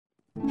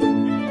You're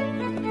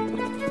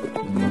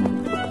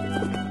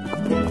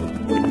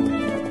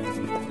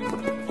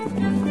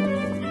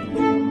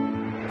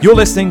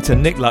listening to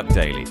Nick Luck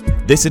Daily.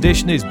 This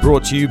edition is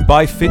brought to you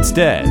by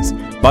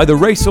FitzDares, by the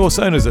Racehorse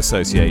Owners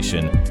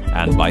Association,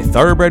 and by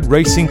Thoroughbred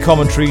Racing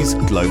Commentary's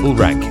Global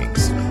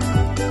Rankings.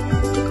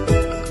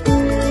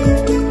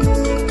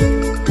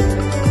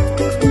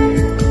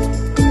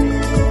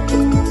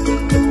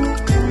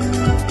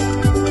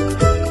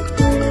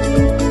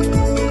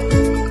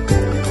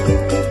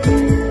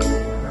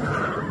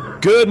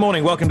 Good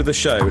morning, welcome to the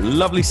show.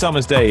 Lovely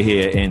summer's day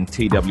here in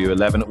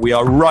TW11. We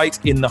are right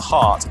in the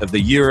heart of the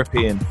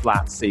European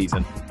flat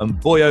season. And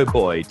boy, oh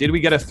boy, did we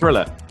get a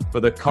thriller for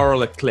the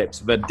Coral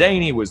Eclipse.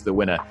 Verdani was the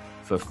winner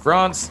for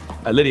France.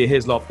 Lydia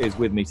Hislop is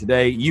with me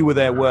today. You were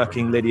there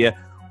working, Lydia.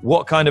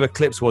 What kind of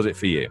eclipse was it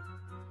for you?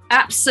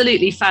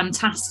 Absolutely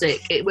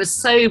fantastic. It was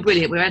so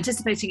brilliant. We were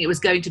anticipating it was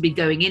going to be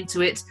going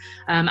into it.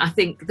 I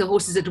think the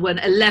horses had won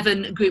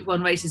 11 Group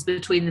 1 races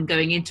between them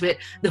going into it.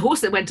 The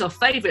horse that went off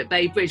favourite,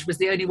 Bay Bridge, was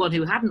the only one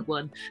who hadn't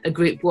won a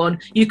Group 1.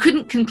 You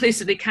couldn't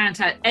conclusively count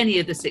out any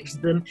of the six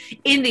of them.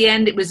 In the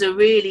end, it was a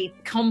really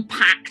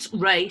compact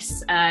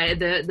race.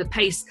 The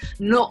pace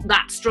not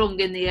that strong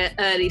in the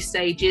early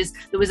stages.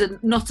 There was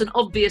not an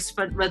obvious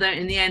front runner.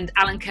 In the end,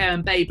 Alan Kerr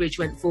and Bay Bridge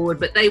went forward,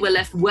 but they were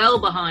left well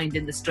behind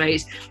in the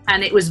straight.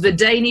 And it was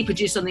Verdani,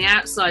 produced on the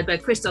outside by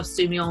Christophe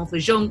Soumillon for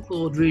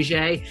Jean-Claude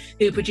Rouget,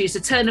 who produced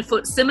a turn of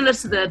foot similar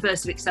to the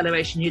burst of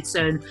acceleration he'd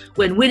shown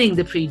when winning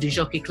the Prix du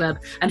Jockey Club,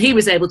 and he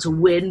was able to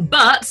win.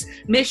 But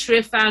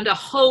Mishra found a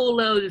whole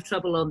load of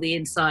trouble on the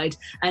inside,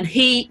 and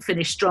he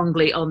finished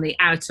strongly on the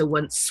outer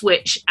one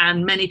switch,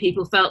 and many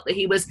people felt that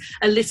he was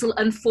a little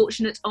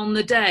unfortunate on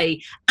the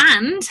day.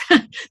 And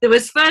there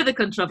was further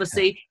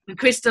controversy when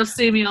Christophe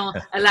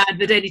Soumillon allowed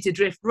Verdani to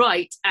drift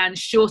right and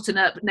shorten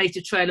up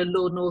Native Trail and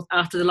Lord North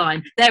after the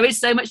line. There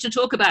is so much to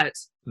talk about.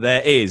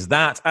 There is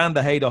that and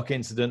the Haydock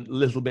incident a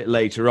little bit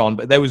later on,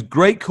 but there was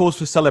great cause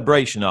for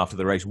celebration after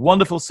the race.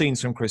 Wonderful scenes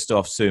from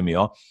Christophe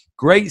Soumillon,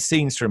 great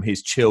scenes from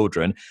his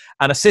children,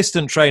 and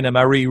assistant trainer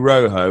Marie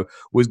Rojo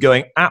was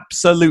going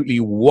absolutely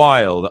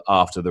wild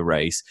after the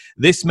race.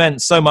 This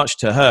meant so much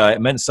to her.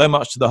 It meant so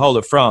much to the whole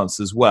of France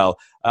as well.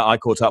 I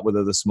caught up with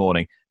her this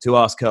morning to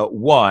ask her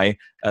why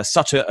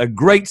such a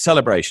great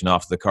celebration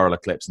after the Coral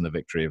Eclipse and the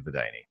victory of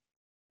Verdani.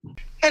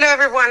 Hello,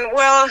 everyone.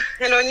 Well,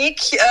 hello, Nick.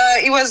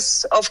 It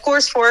was, of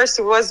course, for us,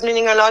 it was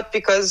meaning a lot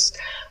because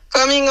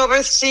coming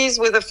overseas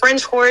with a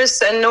French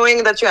horse and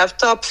knowing that you have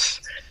top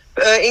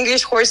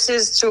English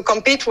horses to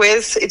compete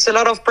with, it's a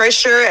lot of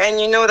pressure, and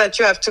you know that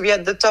you have to be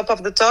at the top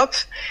of the top.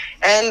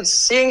 And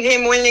seeing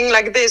him winning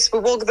like this, we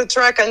walked the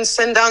track and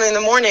sat down in the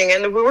morning,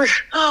 and we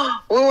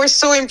were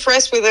so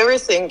impressed with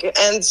everything.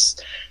 And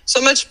so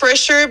much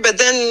pressure, but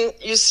then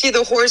you see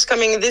the horse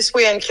coming this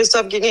way and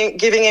Christophe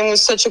giving him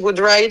such a good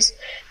ride.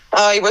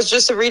 It was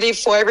just a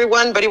relief for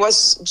everyone, but it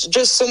was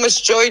just so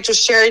much joy to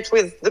share it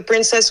with the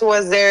princess who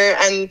was there,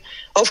 and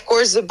of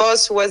course the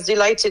boss who was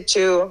delighted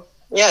to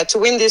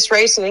win this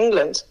race in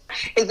England.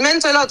 It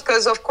meant a lot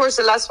because, of course,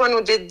 the last one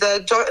who did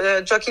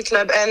the Jockey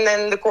Club and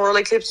then the Coral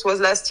Eclipse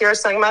was last year,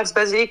 St. Mark's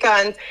Basilica,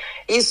 and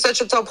he's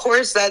such a top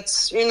horse that,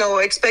 you know,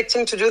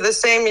 expecting to do the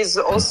same is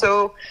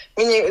also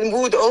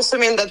would also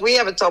mean that we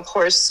have a top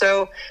horse.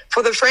 So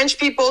for the French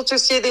people to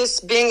see this,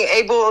 being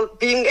able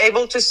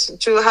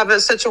to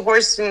have such a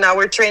horse in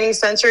our training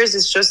centers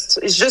is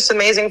just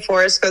amazing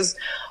for us, because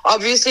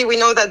obviously we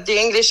know that the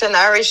English and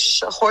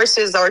Irish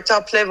horses are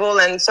top level,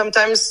 and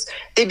sometimes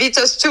they beat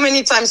us too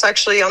many times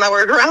actually on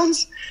our ground.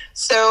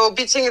 So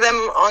beating them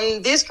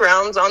on this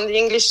ground, on the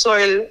English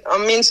soil,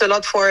 means a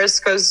lot for us,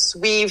 because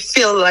we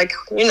feel like,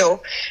 you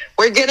know,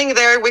 we're getting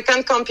there, we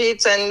can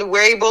compete, and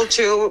we're able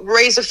to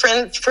raise a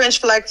French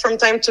flag from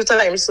time to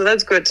time. So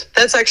that's good.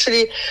 That's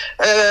actually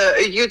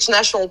a huge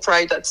national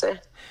pride, I'd say.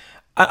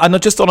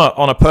 And just on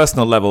a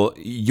personal level,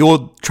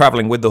 you're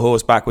travelling with the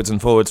horse backwards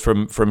and forwards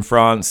from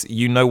France.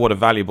 You know what a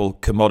valuable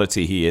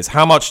commodity he is.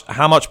 How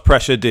much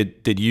pressure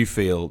did you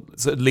feel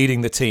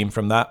leading the team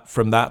from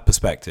that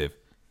perspective?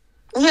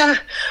 Yeah,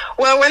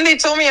 well, when they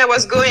told me I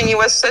was going, it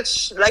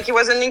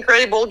was an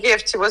incredible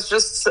gift. It was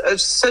just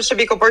such a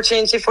big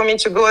opportunity for me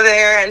to go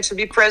there and to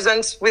be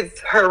present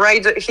with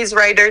his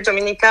rider,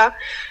 Dominica.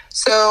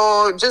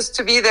 So just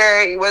to be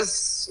there, it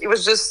was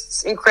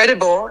just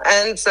incredible.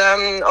 And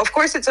of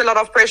course, it's a lot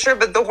of pressure,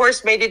 but the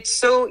horse made it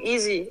so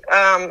easy.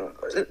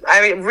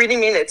 I really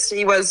mean it.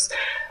 He was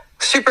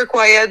super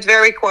quiet,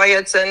 very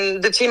quiet,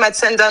 and the team at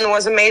Sandown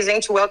was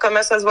amazing to welcome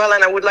us as well.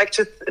 And I would like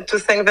to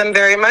thank them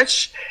very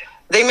much.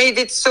 They made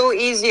it so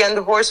easy, and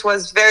the horse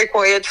was very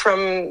quiet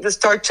from the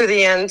start to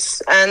the end.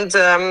 And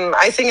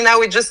I think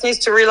now it just needs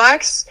to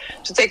relax,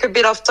 to take a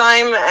bit of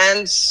time,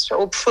 and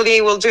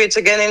hopefully we'll do it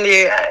again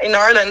in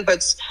Ireland.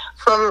 But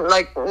from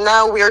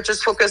now, we are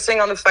just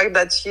focusing on the fact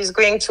that he's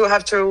going to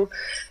have to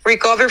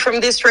recover from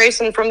this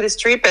race and from this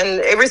trip. And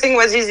everything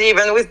was easy.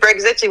 Even with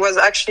Brexit, it was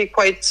actually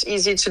quite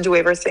easy to do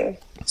everything.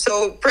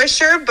 So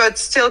pressure, but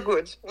still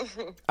good.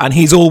 And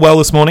he's all well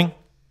this morning?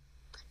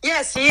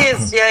 Yes, he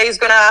is. Yeah, he's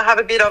gonna have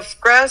a bit of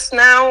grass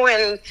now,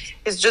 and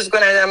he's just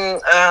gonna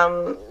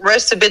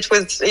rest a bit.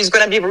 He's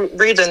gonna be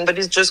ridden, but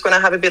he's just gonna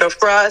have a bit of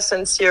grass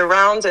and see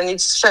around. And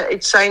it's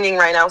shining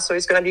right now, so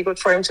it's gonna be good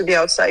for him to be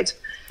outside.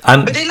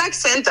 But they like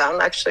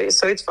Sandown actually,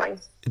 so it's fine.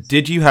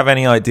 Did you have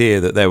any idea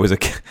that there was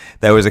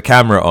a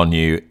camera on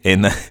you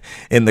in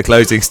the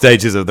closing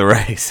stages of the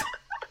race?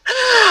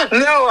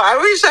 No, I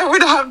wish I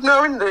would have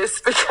known this,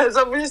 because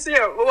obviously,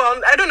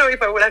 well, I don't know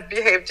if I would have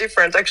behaved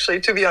different, actually,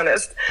 to be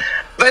honest.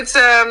 But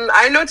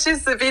I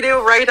noticed the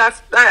video right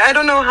after, I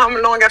don't know how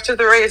long after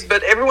the race,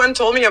 but everyone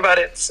told me about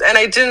it. And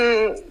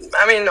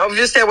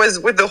obviously I was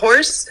with the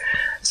horse,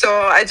 so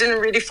I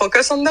didn't really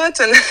focus on that.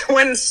 And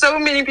when so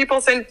many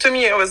people sent it to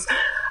me,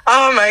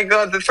 oh my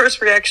God, the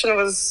first reaction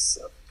was,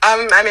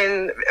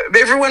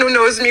 everyone who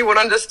knows me would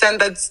understand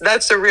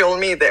that's a real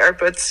me there.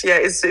 But yeah,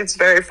 it's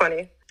very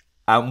funny.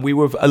 We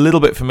were a little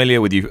bit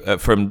familiar with you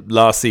from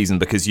last season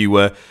because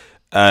you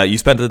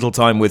spent a little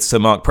time with Sir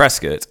Mark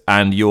Prescott,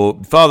 and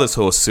your father's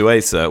horse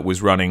Suesa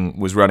was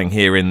running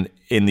here in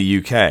the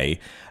UK.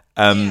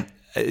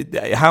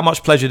 How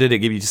much pleasure did it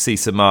give you to see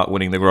Sir Mark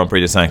winning the Grand Prix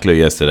de Saint-Cloud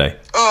yesterday?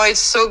 Oh, it's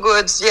so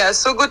good. Yeah,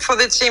 so good for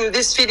the team.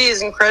 This filly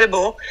is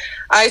incredible.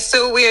 I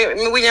saw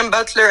William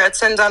Butler at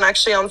Sandown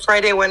actually on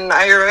Friday when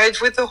I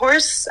arrived with the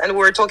horse, and we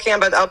were talking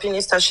about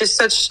Alpinista. She's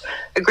such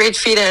a great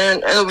filly,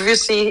 and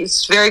obviously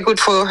it's very good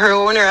for her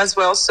owner as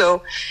well.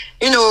 So,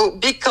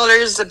 big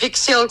colors, big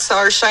silks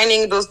are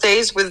shining those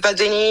days with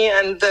Vadeni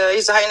and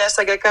His Highness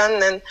Aga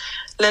Khan and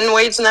Len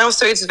Wades now,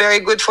 so it's very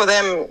good for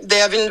them. They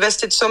have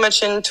invested so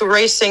much into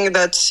racing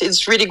that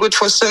it's really good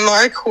for Sir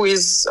Mark, who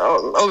is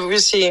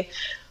obviously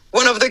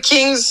one of the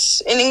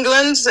kings in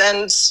England,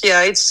 and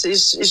yeah, it's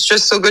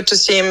just so good to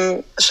see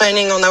him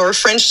shining on our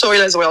French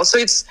soil as well. So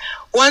it's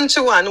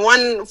 1-1,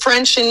 one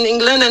French in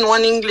England and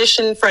one English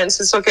in France.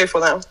 It's okay for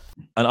now.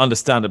 And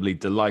understandably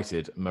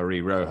delighted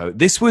Marie Rojo.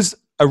 This was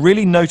a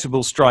really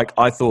notable strike,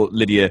 I thought,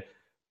 Lydia,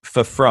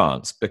 for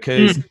France,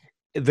 because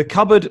the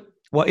cupboard,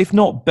 well, if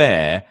not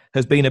bare,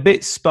 has been a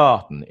bit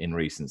Spartan in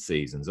recent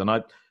seasons. And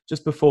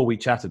just before we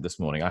chatted this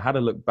morning, I had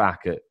a look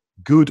back at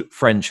good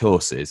French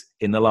horses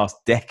in the last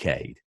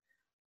decade.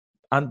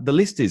 And the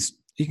list is,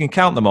 you can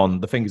count them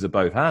on the fingers of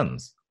both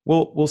hands.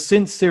 Well,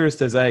 since Cirrus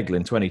des Aigles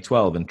in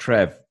 2012 and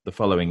Trev the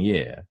following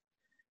year,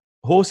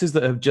 horses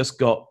that have just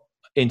got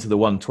into the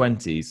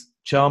 120s,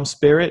 Charm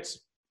Spirit,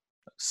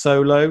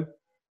 Solo,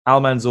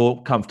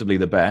 Almanzor, comfortably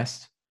the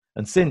best.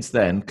 And since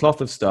then, Cloth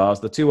of Stars,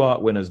 the two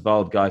art winners,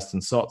 Waldgeist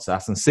and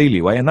Sotsas, and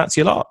Sealiway, and that's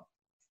your lot.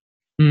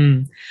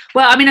 Well,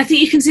 I think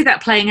you can see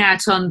that playing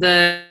out on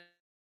the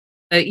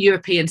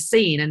European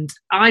scene, and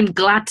I'm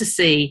glad to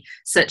see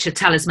such a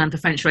talisman for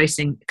French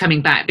racing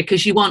coming back,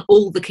 because you want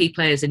all the key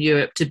players in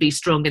Europe to be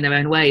strong in their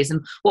own ways.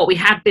 And what we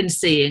had been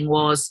seeing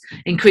was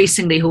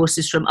increasingly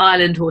horses from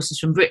Ireland, horses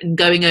from Britain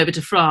going over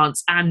to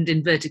France, and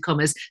inverted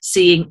commas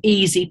seeing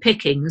easy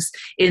pickings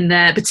in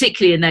their,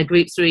 particularly in their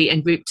Group 3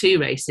 and Group 2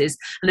 races,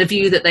 and a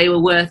view that they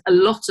were worth a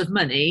lot of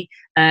money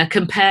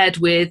compared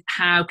with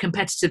how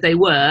competitive they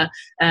were,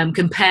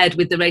 compared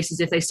with the races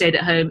if they stayed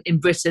at home in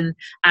Britain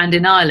and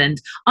in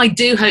Ireland. I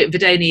do hope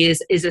Vadeni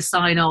is a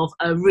sign of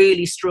a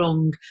really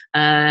strong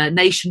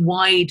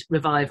nationwide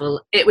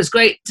revival. It was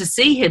great to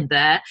see him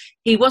there.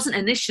 He wasn't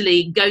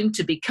initially going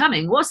to be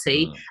coming, was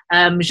he?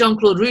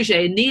 Jean-Claude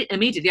Rouget,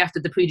 immediately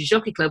after the Prix du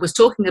Jockey Club, was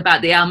talking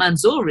about the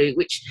Almanzor route,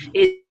 which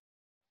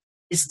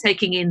is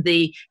taking in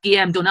the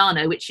Guillaume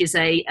Dornano, which is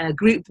a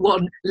Group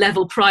 1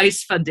 level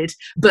prize funded,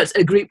 but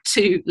a Group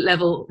 2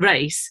 level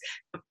race,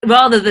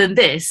 rather than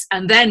this,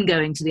 and then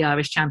going to the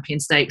Irish Champion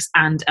Stakes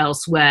and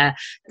elsewhere.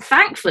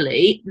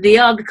 Thankfully, the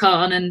Aga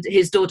Khan and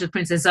his daughter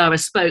Princess Zara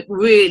spoke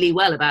really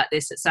well about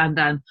this at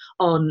Sandown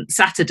on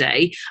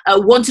Saturday,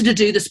 wanted to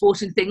do the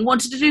sporting thing,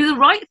 wanted to do the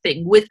right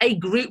thing with a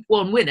Group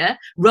 1 winner,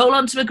 roll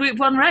onto a Group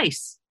 1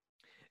 race.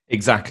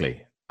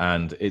 Exactly.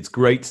 And it's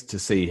great to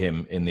see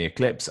him in the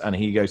Eclipse, and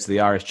he goes to the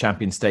Irish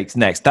Champion Stakes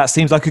next. That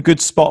seems like a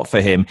good spot for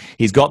him.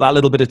 He's got that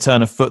little bit of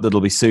turn of foot that'll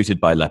be suited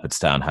by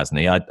Leopardstown, hasn't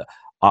he? I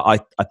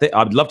think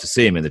I'd love to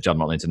see him in the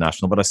Juddmonte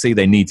International, but I see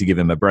they need to give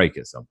him a break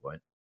at some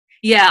point.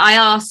 Yeah, I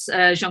asked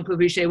Jean-Claude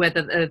Rouget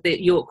whether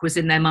the York was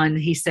in their mind,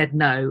 and he said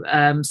no.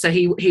 So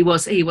he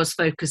was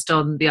focused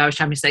on the Irish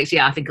Champion Stakes.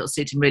 Yeah, I think it'll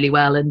suit him really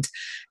well. And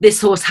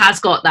this horse has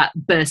got that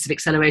burst of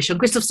acceleration.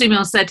 Christophe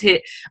Soumillon said here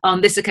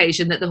on this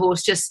occasion that the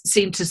horse just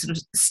seemed to sort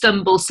of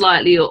stumble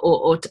slightly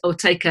or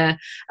take a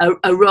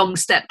wrong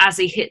step as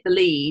he hit the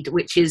lead,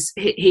 which is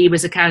he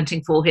was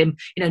accounting for him,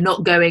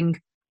 not going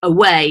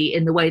away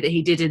in the way that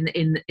he did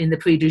in the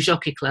Prix du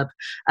Jockey Club.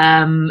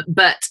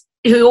 But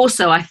who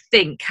also, I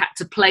think, had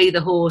to play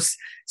the horse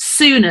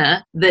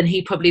sooner than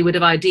he probably would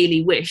have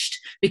ideally wished,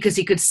 because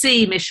he could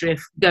see Mishrif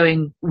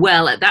going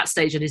well at that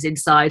stage on his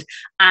inside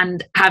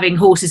and having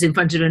horses in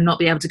front of him and not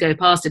be able to go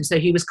past him. So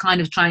he was kind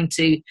of trying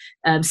to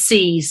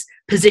seize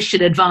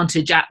position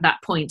advantage at that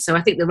point. So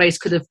I think the race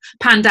could have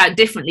panned out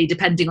differently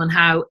depending on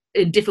how,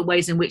 in different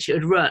ways in which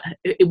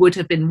it would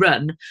have been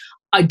run.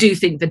 I do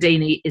think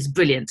Vadeni is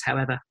brilliant,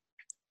 however.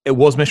 It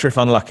was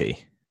Mishrif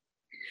unlucky?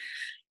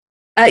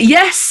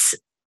 Yes.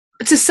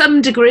 to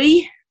some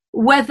degree.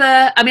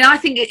 I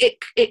think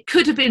it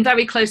could have been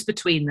very close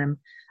between them.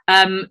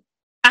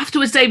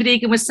 Afterwards, David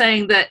Egan was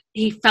saying that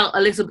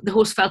the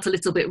horse felt a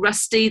little bit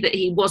rusty, that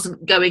he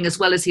wasn't going as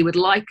well as he would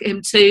like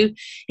him to.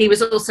 He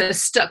was also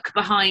stuck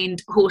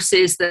behind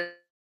horses that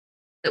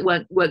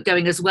weren't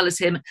going as well as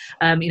him.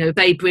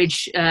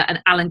 Baybridge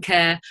and Alan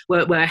Kerr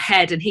were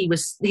ahead, and he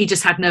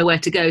just had nowhere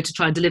to go to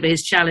try and deliver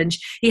his challenge.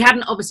 He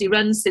hadn't obviously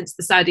run since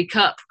the Saudi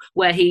Cup,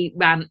 where he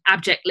ran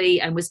abjectly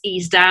and was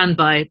eased down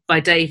by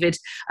David.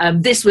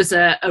 This was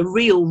a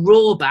real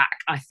roarback,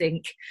 I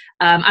think,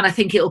 and I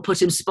think it'll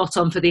put him spot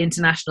on for the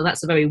International.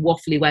 That's a very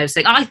waffly way of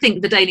saying. I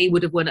think Verdani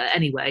would have won it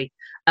anyway,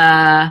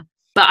 but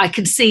I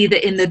can see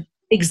that in the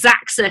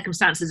exact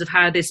circumstances of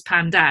how this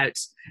panned out,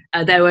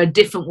 there were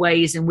different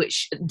ways in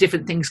which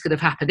different things could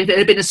have happened. If it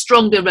had been a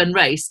stronger run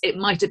race, it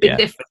might have been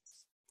different.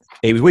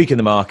 He was weak in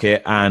the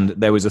market, and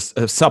there was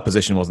a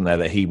supposition, wasn't there,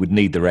 that he would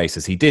need the race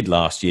as he did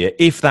last year.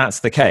 If that's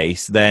the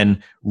case,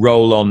 then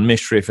roll on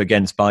Mishrif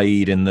against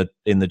Baaid in the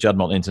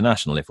Juddmonte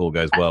International, if all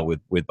goes well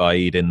with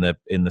Baaid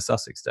in the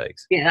Sussex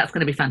Stakes. Yeah, that's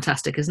going to be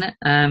fantastic, isn't it?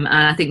 And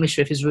I think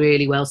Mishrif is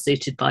really well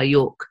suited by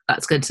York.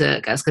 That's going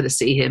to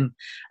see him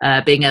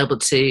being able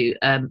to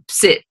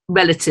sit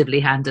relatively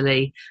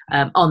handily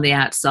on the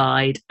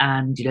outside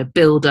and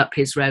build up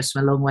his race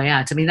from a long way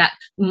out. I mean, that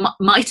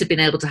might have been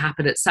able to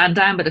happen at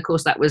Sandown, but of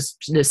course that was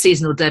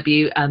seasonal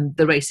debut, and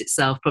the race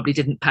itself probably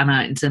didn't pan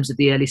out in terms of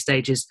the early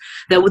stages.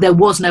 There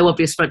was no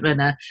obvious front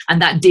runner, and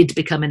that did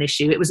become an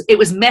issue. It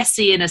was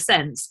messy in a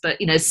sense, but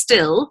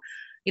still,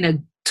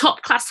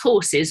 top class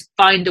horses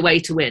find a way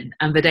to win,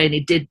 and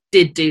Verdani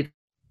did do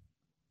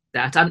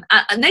that. And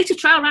Native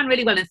Trail ran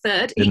really well in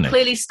third. He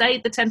clearly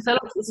stayed the 10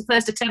 furlongs. It was the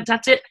first attempt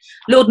at it.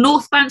 Lord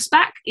North bounced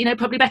back,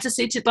 probably better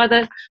suited by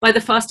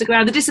the faster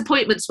ground. The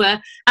disappointments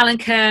were Alan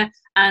Kerr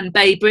and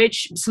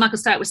Baybridge. Michael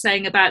Stout was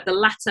saying about the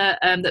latter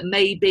that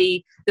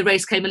maybe the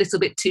race came a little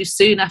bit too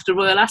soon after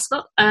Royal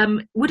Ascot.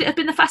 Would it have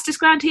been the fastest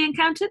ground he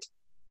encountered?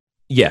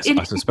 Yes,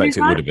 I suspect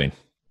it would have been.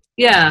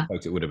 Yeah. I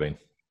suspect it would have been.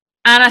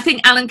 And I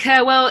think Alan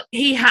Kerr,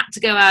 he had to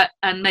go out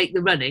and make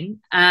the running,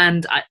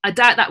 and I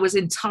doubt that was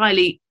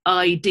entirely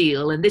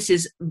ideal. And this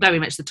is very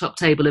much the top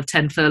table of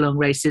 10 furlong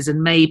races,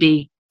 and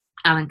maybe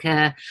Alan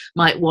Kerr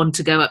might want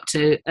to go up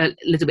to a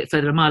little bit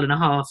further, 1.5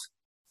 miles,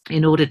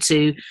 in order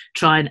to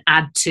try and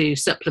add to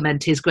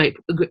supplement his great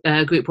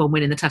Group 1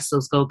 win in the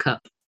Tattersall's Gold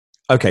Cup.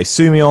 Okay,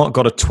 Soumillon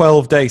got a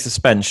 12-day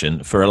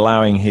suspension for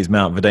allowing his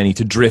Mount Verdani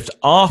to drift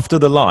after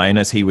the line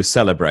as he was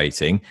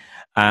celebrating,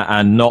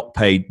 and not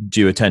pay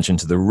due attention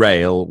to the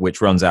rail, which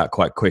runs out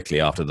quite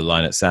quickly after the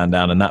line at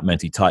Sandown, and that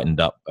meant he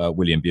tightened up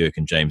William Buick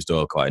and James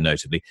Doyle quite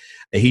notably.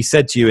 He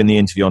said to you in the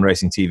interview on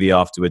Racing TV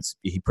afterwards,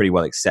 he pretty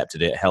well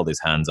accepted it, held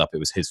his hands up, it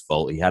was his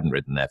fault, he hadn't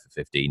ridden there for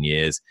 15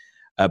 years,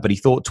 but he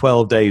thought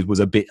 12 days was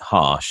a bit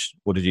harsh.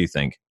 What did you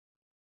think?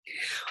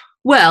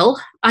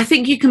 Well, I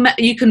think you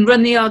can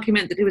run the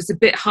argument that it was a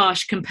bit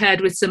harsh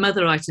compared with some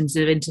other items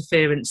of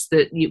interference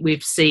that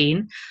we've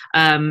seen,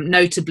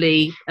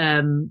 notably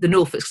the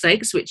Norfolk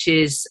Stakes, which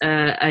is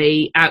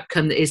a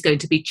outcome that is going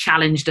to be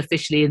challenged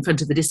officially in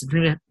front of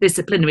the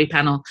disciplinary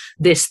panel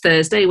this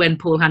Thursday, when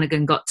Paul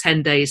Hannigan got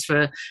 10 days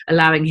for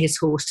allowing his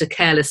horse to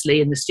carelessly,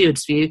 in the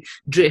steward's view,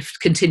 drift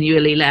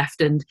continually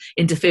left and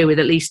interfere with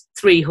at least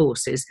 3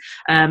 horses.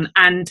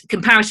 And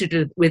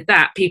comparatively with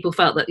that, people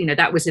felt that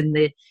that was in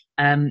the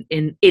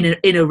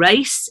in a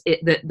race,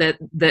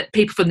 that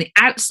people from the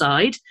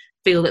outside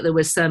feel that there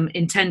was some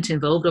intent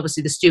involved.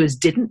 Obviously, the stewards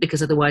didn't,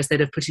 because otherwise they'd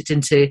have put it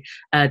into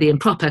the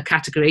improper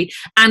category.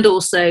 And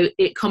also,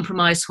 it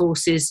compromised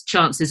horses'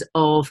 chances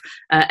of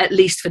at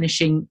least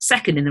finishing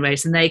second in the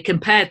race. And they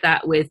compared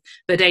that with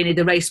Verdani.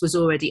 The race was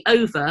already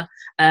over,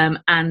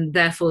 and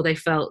therefore they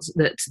felt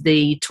that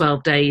the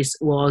 12 days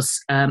was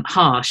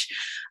harsh.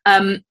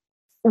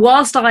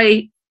 Whilst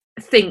I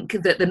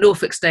think that the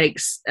Norfolk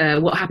Stakes,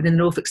 what happened in the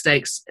Norfolk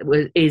Stakes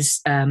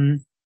is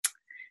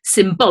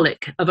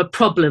symbolic of a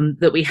problem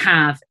that we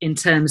have in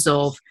terms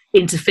of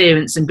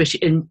interference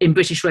in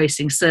British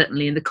racing,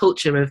 certainly in the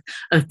culture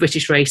of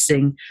British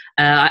racing.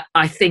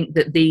 I think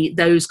that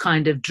those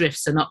kind of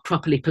drifts are not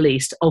properly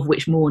policed, of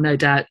which more, no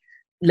doubt,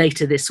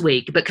 later this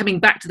week. But coming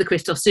back to the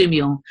Christophe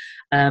Soumillon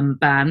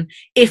ban,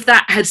 if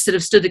that had sort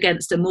of stood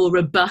against a more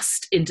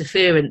robust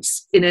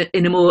interference in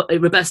a more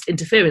robust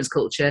interference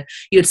culture,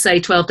 you'd say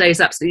 12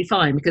 days absolutely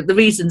fine, because the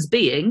reasons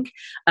being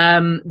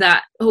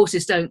that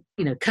horses don't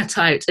cut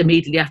out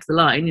immediately after the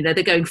line.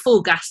 They're going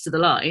full gas to the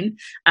line,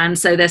 and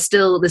so there's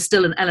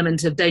still an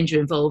element of danger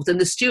involved. And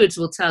the stewards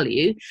will tell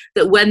you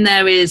that when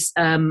there is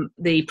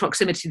the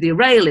proximity of the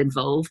rail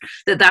involved,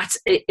 that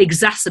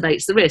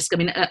exacerbates the risk. I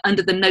mean,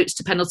 under the notes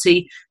to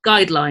penalty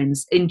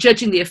guidelines, in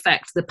judging the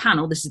effect, the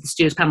panel, this is the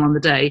stewards panel on the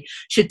day,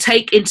 should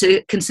take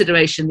into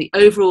consideration the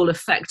overall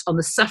effect on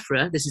the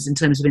sufferer, this is in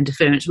terms of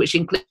interference, which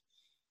includes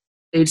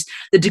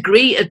the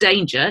degree of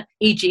danger,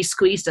 e.g.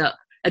 squeezed up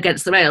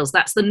against the rails.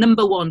 That's the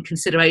number one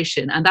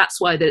consideration, and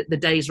that's why the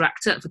days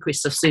racked up for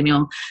Christophe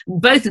Soumillon.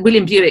 Both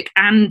William Buick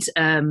and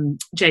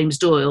James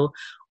Doyle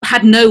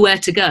had nowhere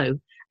to go,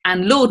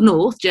 And Lord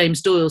North,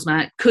 James Doyle's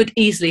man, could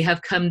easily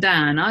have come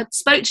down. I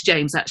spoke to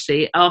James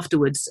actually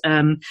afterwards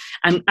and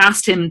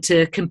asked him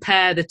to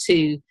compare the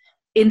two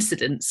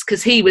incidents,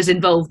 because he was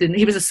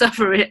a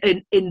sufferer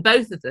in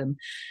both of them.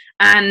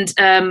 And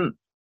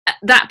at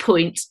that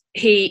point,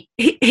 he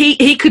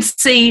could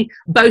see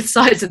both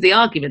sides of the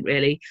argument,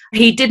 really.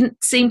 He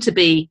didn't seem to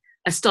be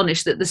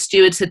astonished that the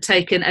stewards had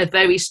taken a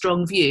very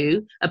strong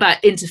view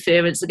about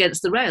interference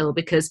against the rail,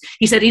 because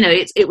he said,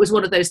 it was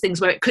one of those things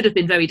where it could have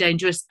been very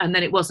dangerous and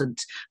then it wasn't.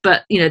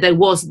 But, there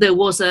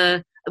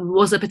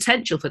was a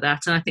potential for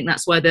that, and I think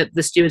that's why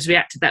the stewards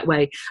reacted that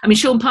way. I mean,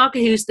 Sean Parker,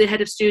 who's the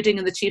head of stewarding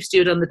and the chief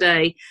steward on the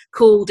day,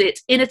 called it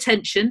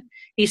inattention.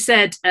 He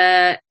said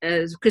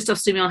Christophe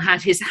Soumillon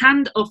had his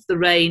hand off the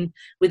rein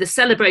with a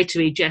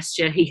celebratory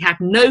gesture. He had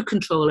no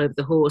control over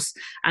the horse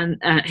and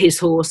his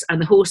horse,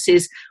 and the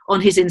horses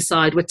on his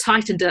inside were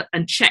tightened up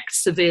and checked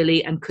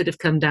severely and could have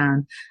come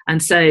down.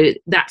 And so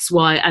that's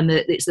why, and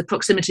it's the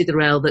proximity of the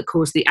rail that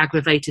caused the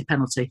aggravated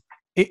penalty.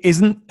 It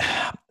isn't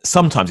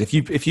sometimes if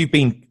you've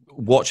been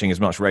watching as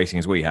much racing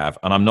as we have,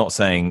 and I'm not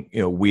saying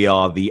we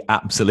are the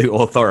absolute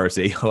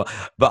authority,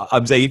 but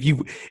I'm saying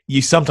if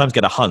you sometimes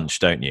get a hunch,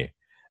 don't you?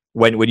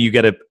 When you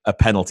get a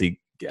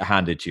penalty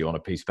handed to you on a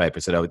piece of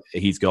paper, said,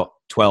 he's got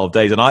 12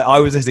 days. And I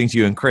was listening to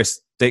you and Chris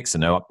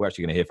Dixon, who we're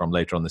actually going to hear from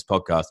later on this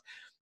podcast,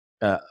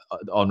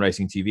 on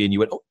Racing TV, and you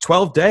went,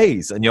 12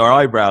 days, and your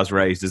eyebrows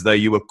raised as though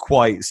you were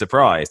quite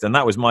surprised. And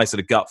that was my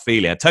sort of gut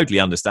feeling. I totally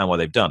understand why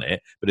they've done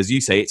it, but as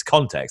you say, it's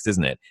context,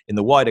 isn't it? In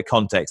the wider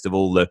context of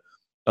all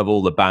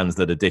the bans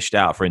that are dished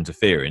out for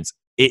interference,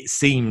 it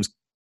seems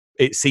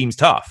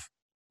tough.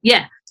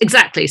 Yeah,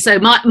 exactly. So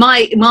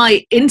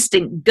my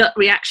instinct gut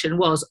reaction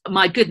was,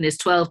 my goodness,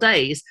 12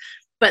 days.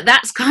 But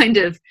that's kind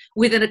of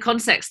within a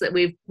context that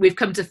we've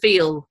come to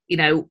feel,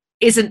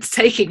 isn't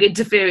taking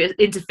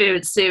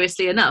interference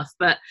seriously enough.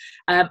 But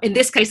in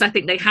this case, I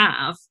think they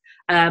have.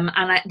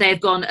 And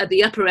they've gone at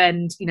the upper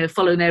end,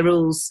 following their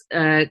rules,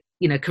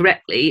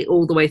 correctly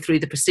all the way through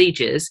the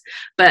procedures.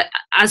 But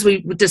as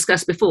we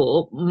discussed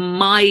before,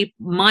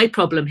 my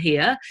problem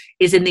here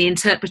is in the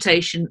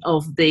interpretation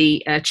of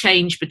the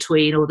change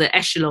between, or the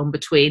echelon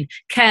between,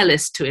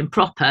 careless to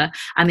improper,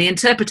 and the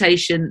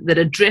interpretation that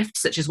a drift,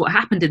 such as what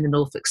happened in the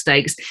Norfolk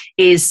Stakes,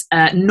 is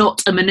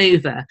not a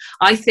manoeuvre.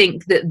 I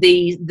think that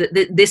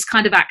this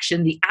kind of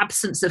action, the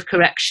absence of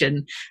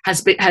correction,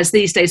 has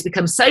these days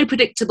become so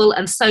predictable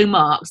and so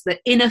marked that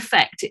in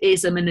effect it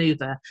is a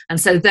manoeuvre. And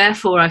so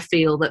therefore I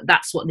feel that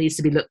that's what needs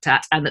to be looked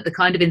at, and that the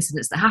kind of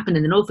incidents that happen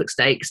in the Norfolk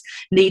Stakes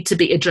need to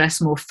be addressed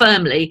more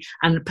firmly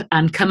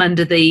and come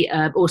under the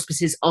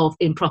auspices of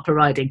improper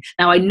riding.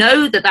 Now, I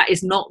know that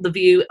is not the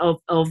view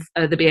of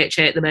the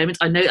BHA at the moment.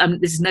 I know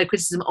this is no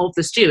criticism of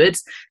the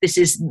stewards. This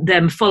is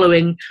them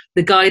following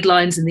the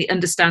guidelines and the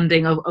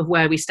understanding of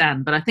where we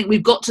stand. But I think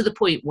we've got to the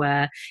point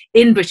where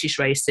in British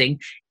racing,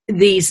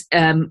 these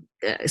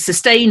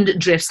sustained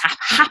drifts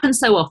happen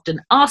so often,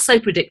 are so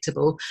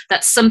predictable,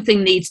 that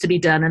something needs to be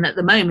done. And at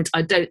the moment,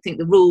 I don't think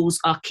the rules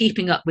are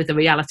keeping up with the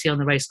reality on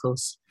the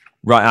racecourse.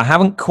 Right, I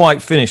haven't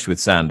quite finished with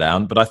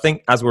Sandown, but I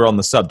think as we're on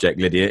the subject,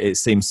 Lydia, it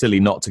seems silly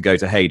not to go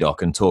to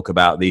Haydock and talk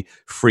about the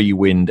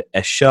Freewind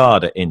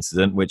Escharda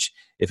incident, which,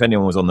 if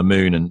anyone was on the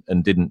moon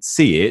and didn't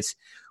see it,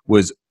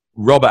 was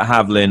Robert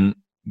Havlin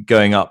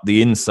going up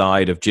the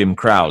inside of Jim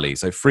Crowley.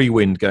 So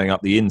Freewind going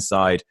up the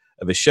inside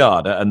of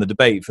Escharda, and the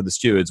debate for the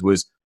stewards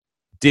was,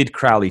 did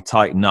Crowley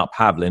tighten up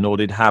Havlin, or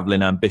did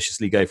Havlin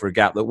ambitiously go for a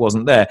gap that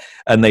wasn't there?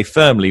 And they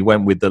firmly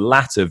went with the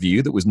latter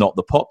view, that was not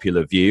the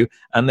popular view,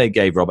 and they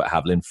gave Robert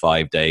Havlin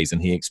 5 days. And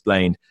he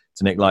explained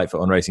to Nick Lightfoot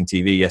on Racing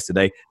TV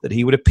yesterday that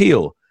he would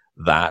appeal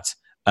that.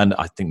 And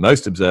I think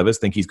most observers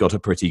think he's got a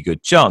pretty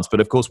good chance. But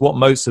of course, what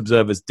most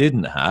observers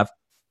didn't have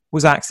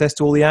was access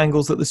to all the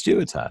angles that the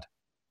stewards had.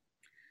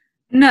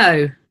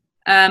 No.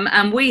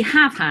 And we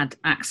have had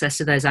access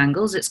to those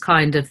angles. It's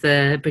kind of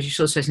the British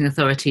Horse Racing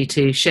Authority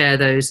to share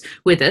those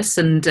with us,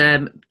 and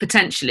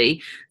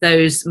potentially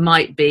those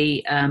might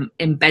be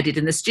embedded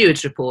in the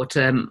stewards report.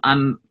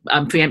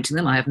 I'm preempting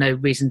them. I have no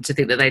reason to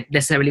think that they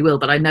necessarily will,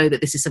 but I know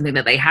that this is something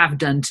that they have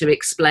done to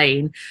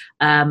explain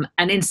an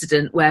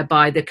incident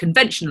whereby the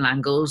conventional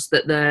angles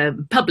that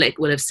the public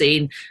will have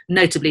seen,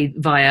 notably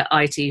via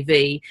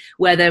ITV,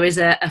 where there is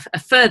a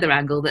further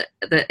angle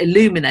that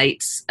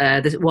illuminates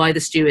why the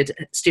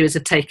stewards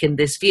have taken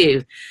this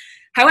view.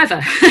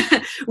 However,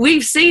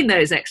 we've seen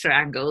those extra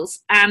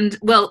angles, and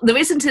well, there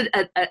isn't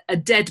a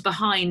dead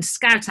behind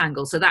scout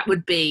angle. So that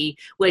would be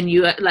when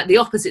you are like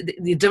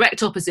the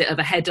direct opposite of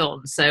a head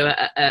on. So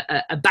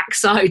a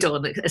backside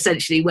on,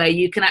 essentially, where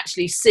you can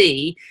actually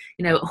see,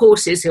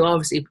 horses who are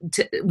obviously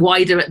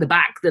wider at the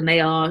back than they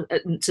are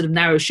at sort of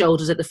narrow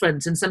shoulders at the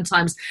front. And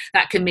sometimes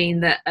that can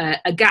mean that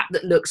a gap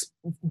that looks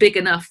big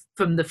enough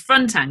from the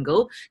front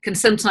angle can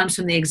sometimes,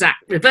 from the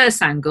exact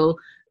reverse angle,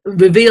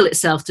 reveal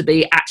itself to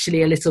be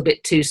actually a little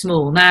bit too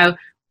small. Now,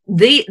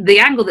 the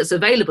angle that's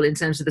available in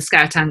terms of the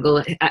scout angle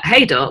at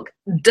Haydock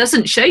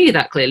doesn't show you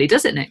that clearly,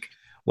 does it, Nick?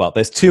 Well,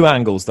 there's two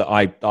angles that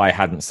I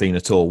hadn't seen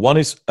at all. One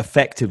is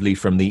effectively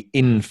from the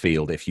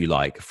infield, if you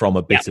like, from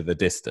a bit of a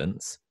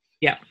distance.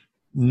 Yeah.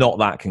 Not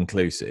that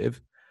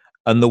conclusive.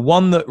 And the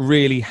one that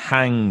really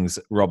hangs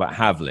Robert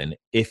Havlin,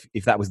 if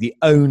that was the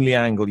only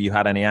angle you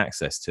had any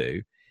access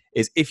to,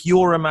 is if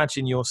you're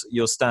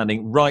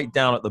standing right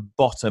down at the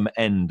bottom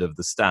end of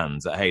the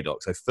stands at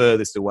Haydock, so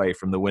furthest away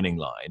from the winning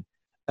line,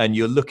 and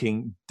you're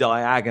looking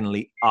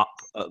diagonally up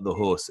at the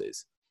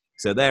horses.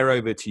 So they're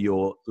over to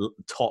your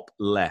top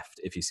left,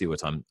 if you see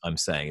what I'm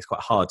saying. It's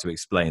quite hard to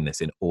explain this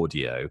in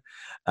audio.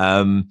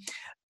 And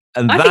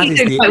I think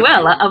you're doing quite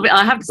well,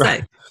 I have to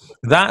say.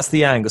 That's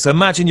the angle. So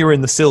imagine you're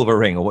in the Silver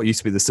Ring, or what used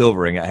to be the Silver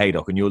Ring at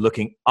Haydock, and you're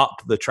looking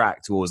up the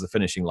track towards the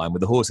finishing line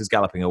with the horses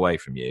galloping away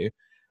from you.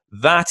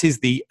 That is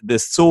the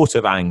sort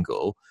of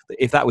angle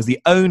that if that was the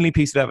only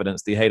piece of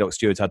evidence the Haydock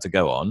stewards had to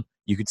go on,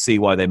 you could see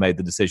why they made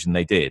the decision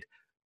they did.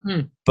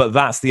 But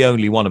that's the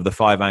only one of the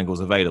 5 angles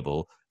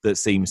available that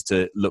seems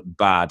to look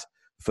bad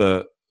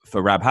for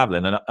Rab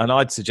Havlin. And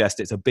I'd suggest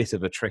it's a bit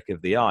of a trick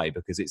of the eye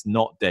because it's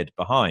not dead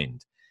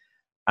behind.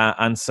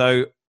 And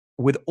so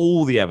with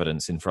all the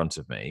evidence in front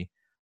of me,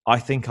 I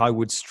think I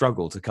would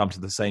struggle to come to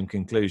the same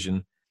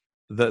conclusion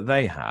that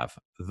they have,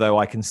 though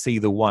I can see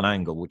the one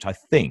angle, which I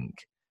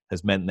think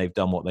has meant they've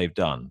done what they've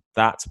done.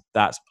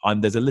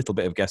 There's a little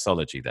bit of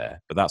guessology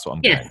there, but that's what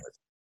I'm going with.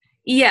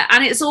 Yeah,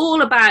 and it's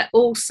all about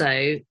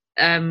also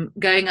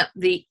going up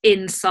the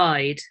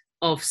inside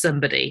of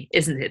somebody,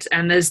 isn't it?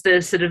 And there's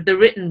the sort of the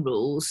written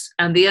rules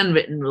and the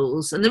unwritten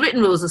rules, and the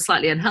written rules are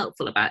slightly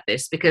unhelpful about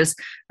this because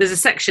there's a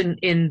section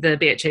in the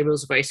BHA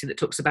rules of racing that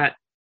talks about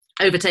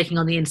overtaking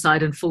on the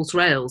inside and false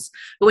rails.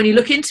 But when you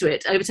look into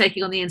it,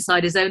 overtaking on the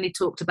inside is only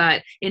talked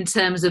about in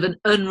terms of an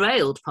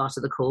unrailed part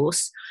of the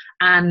course,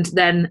 and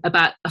then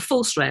about a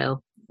false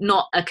rail,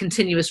 not a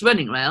continuous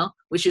running rail,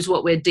 which is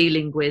what we're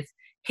dealing with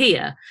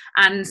here.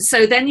 And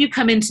so then you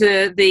come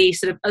into the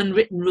sort of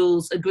unwritten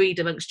rules agreed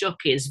amongst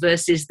jockeys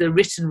versus the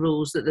written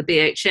rules that the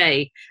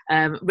BHA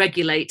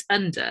regulate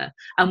under,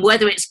 and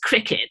whether it's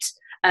cricket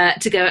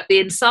to go up the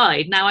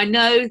inside. Now, I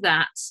know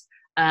that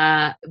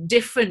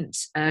different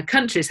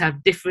countries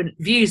have different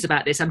views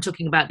about this. I'm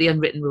talking about the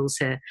unwritten rules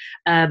here.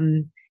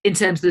 In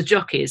terms of the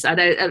jockeys, I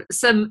know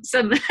some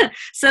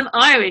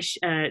Irish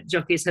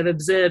jockeys have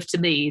observed to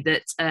me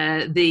that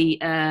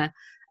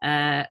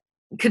the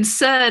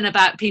concern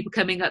about people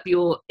coming up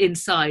your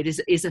inside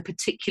is a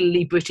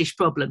particularly British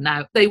problem.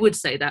 Now, they would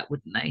say that,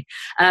 wouldn't they?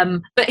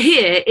 But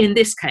here, in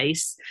this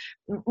case,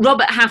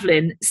 Robert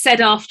Havlin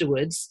said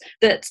afterwards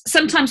that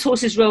sometimes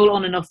horses roll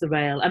on and off the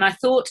rail, and I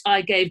thought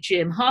I gave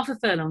Jim half a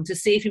furlong to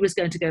see if he was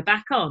going to go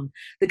back on.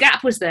 The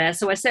gap was there,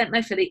 so I sent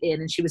my filly in,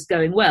 and she was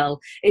going well.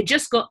 It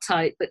just got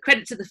tight, but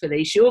credit to the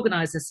filly, she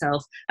organised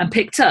herself and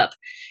picked up.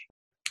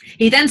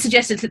 He then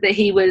suggested that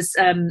he was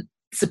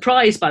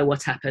surprised by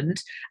what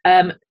happened.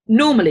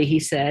 Normally, he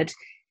said,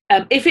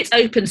 if it's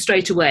open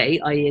straight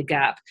away, i.e. a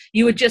gap,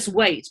 you would just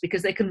wait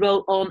because they can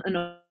roll on and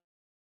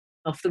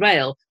off the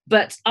rail.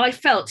 But I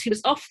felt he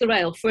was off the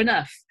rail for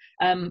enough.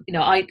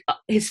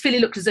 His filly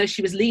looked as though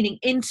she was leaning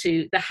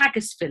into the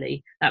Haggis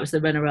filly. That was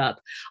the runner-up.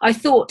 I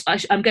thought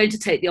I'm going to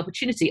take the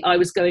opportunity. I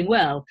was going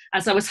well.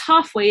 As I was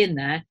halfway in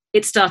there,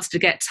 it started to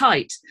get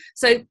tight.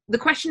 So the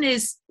question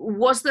is,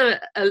 was there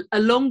a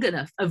long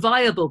enough, a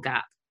viable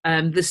gap?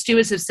 The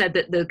stewards have said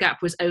that the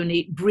gap was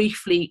only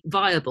briefly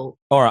viable.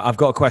 All right, I've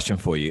got a question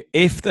for you.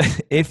 If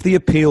the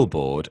appeal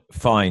board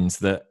finds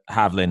that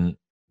Havlin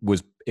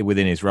was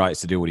within his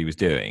rights to do what he was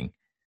doing,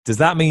 does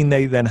that mean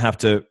they then have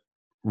to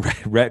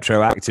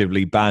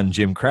retroactively ban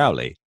Jim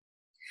Crowley?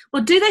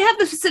 Well, do they have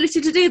the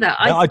facility to do that?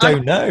 I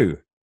don't know.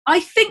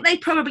 I think they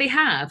probably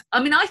have.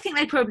 I mean, I think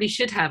they probably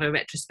should have a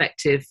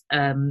retrospective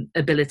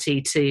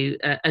ability to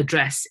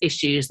address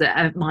issues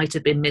that might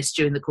have been missed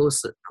during the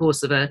course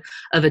of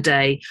a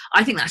day.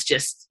 I think that's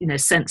just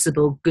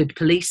sensible, good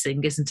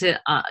policing, isn't it?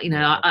 I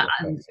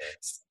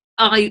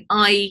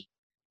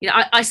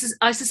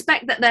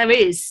suspect that there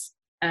is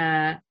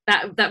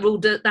that rule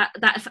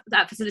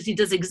that facility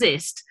does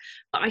exist,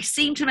 but I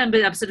seem to remember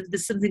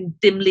there's something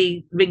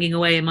dimly ringing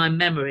away in my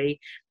memory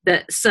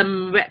that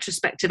some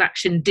retrospective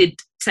action did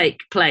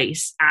take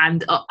place,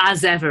 and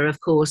as ever,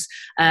 of course,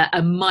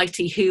 a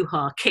mighty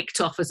hoo-ha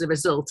kicked off as a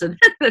result, and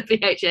the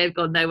BHA have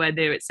gone nowhere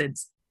near it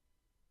since.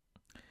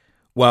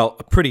 Well,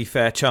 a pretty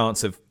fair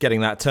chance of getting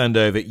that turned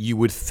over, you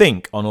would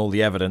think, on all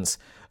the evidence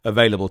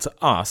available to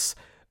us.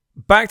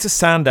 Back to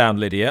Sandown,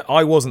 Lydia.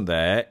 I wasn't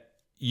there.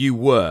 You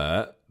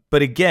were.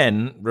 But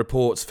again,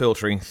 reports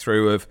filtering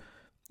through of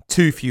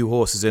too few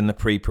horses in the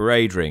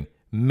pre-parade ring.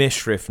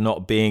 Mishriff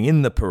not being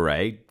in the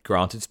parade,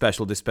 granted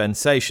special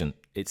dispensation.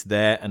 It's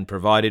there and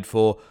provided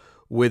for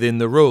within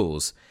the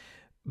rules.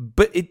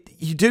 But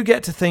you do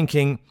get to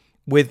thinking,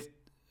 with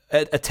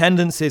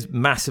attendance is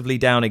massively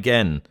down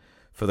again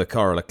for the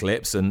Coral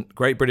Eclipse, and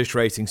Great British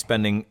Racing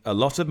spending a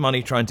lot of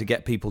money trying to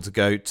get people to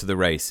go to the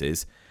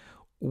races.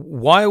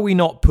 Why are we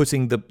not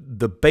putting the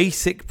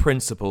basic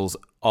principles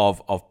of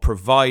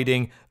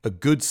providing a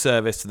good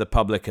service to the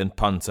public and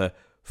punter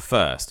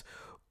first?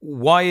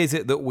 Why is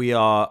it that we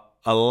are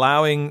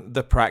allowing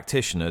the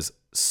practitioners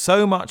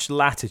so much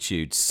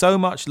latitude, so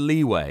much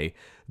leeway,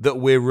 that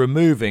we're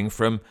removing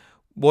from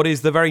what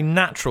is the very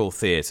natural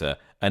theatre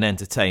and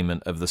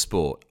entertainment of the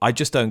sport. I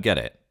just don't get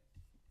it.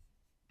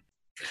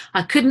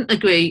 I couldn't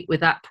agree with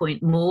that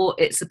point more.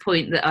 It's a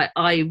point that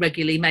I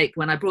regularly make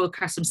when I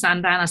broadcast from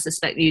Sandown. I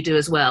suspect you do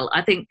as well.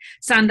 I think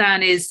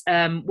Sandown is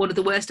one of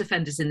the worst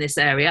offenders in this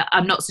area.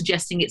 I'm not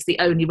suggesting it's the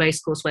only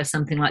racecourse where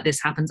something like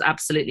this happens.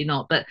 Absolutely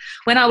not. But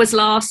when I was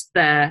last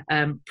there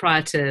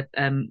prior to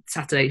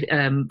Saturday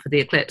for the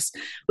Eclipse,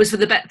 was for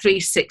the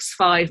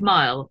Bet365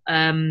 mile,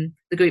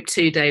 the Group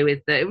 2 day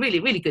with really,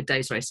 really good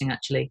days racing,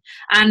 actually.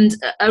 And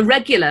a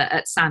regular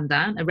at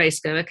Sandown, a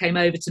racegoer, came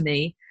over to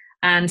me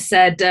and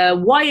said,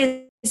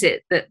 why is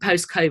it that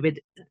post-COVID,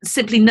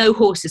 simply no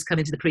horses come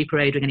into the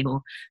pre-parade ring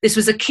anymore? This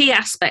was a key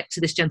aspect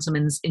to this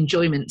gentleman's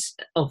enjoyment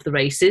of the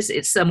races.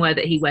 It's somewhere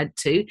that he went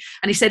to.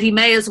 And he said he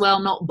may as well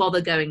not bother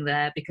going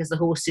there because the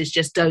horses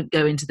just don't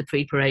go into the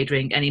pre-parade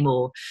ring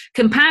anymore.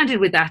 Compounded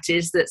with that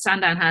is that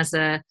Sandown has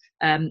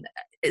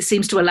it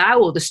seems to allow,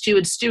 or the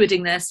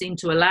stewarding there seem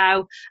to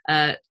allow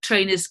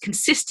trainers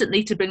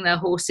consistently to bring their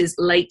horses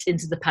late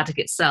into the paddock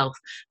itself.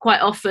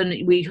 Quite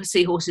often we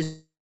see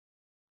horses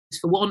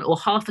for one or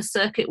half a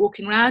circuit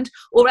walking around,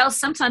 or else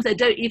sometimes they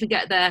don't even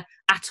get there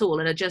at all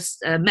and are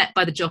just met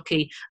by the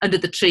jockey under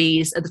the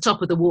trees at the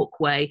top of the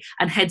walkway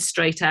and head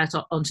straight out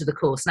onto the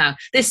course. Now,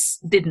 this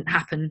didn't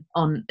happen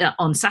on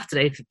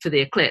Saturday for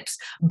the Eclipse,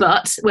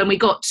 but when we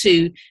got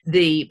to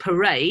the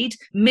parade,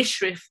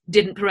 Mishriff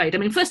didn't parade. I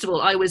mean, first of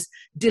all, I was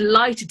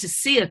delighted to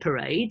see a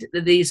parade.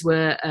 These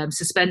were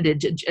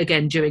suspended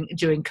again during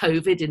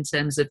COVID in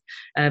terms of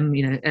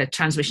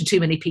transmission, too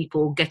many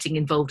people getting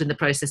involved in the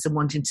process and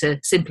wanting to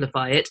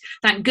simplify it.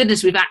 Thank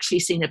goodness we've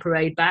actually seen a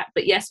parade back,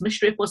 but yes,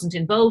 Mishriff wasn't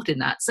involved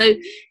in that. So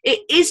it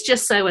is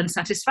just so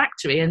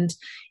unsatisfactory. And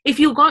if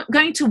you're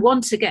going to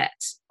want to get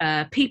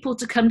people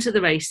to come to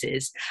the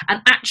races and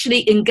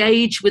actually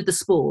engage with the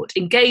sport,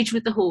 engage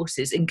with the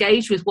horses,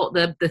 engage with what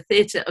the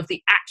theatre of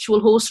the actual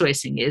horse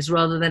racing is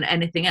rather than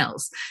anything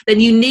else, then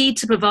you need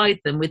to provide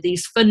them with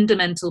these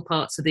fundamental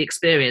parts of the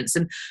experience.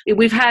 And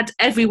we've had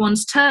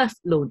Everyone's Turf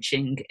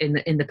launching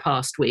in the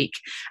past week.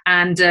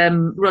 And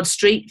Rod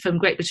Street from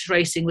Great British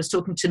Racing was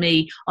talking to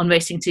me on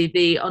Racing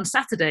TV on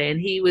Saturday,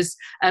 and he was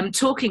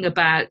talking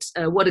about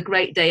what a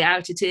great day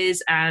out it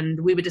is. And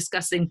we were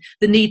discussing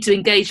the need to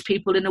engage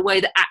people in a way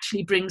that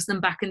actually brings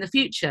them back in the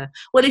future.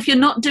 Well, if you're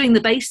not doing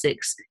the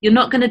basics, you're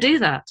not going to do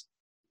that.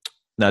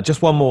 Now,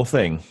 just one more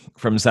thing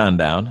from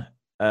Sandown.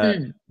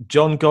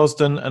 John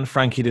Gosden and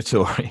Frankie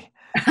Dettori.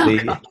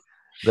 I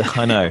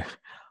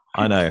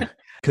know.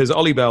 Because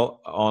Ollie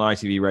Bell on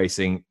ITV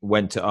Racing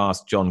went to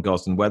ask John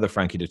Gosden whether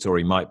Frankie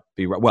Dettori might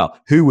be,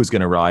 who was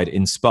going to ride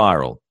in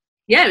Spiral.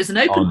 Yeah, it was an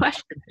open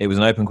question. It was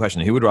an open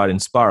question. Who would ride in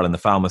Spiral in the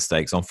Falmouth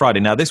Stakes on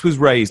Friday? Now, this was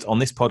raised on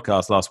this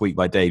podcast last week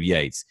by Dave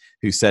Yates,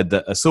 who said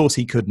that a source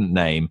he couldn't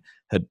name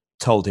had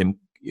told him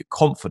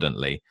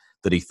confidently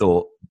that he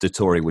thought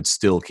Dettori would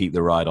still keep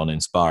the ride on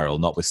in Spiral,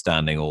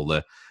 notwithstanding all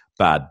the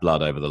bad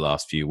blood over the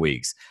last few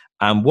weeks.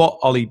 And what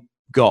Ollie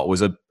got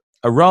was a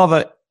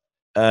rather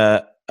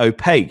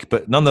opaque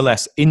but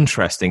nonetheless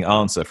interesting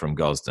answer from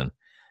Gosden,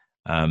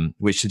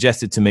 which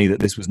suggested to me that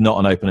this was not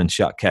an open and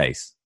shut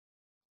case.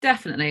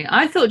 Definitely.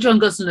 I thought John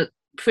Gosden looked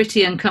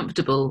pretty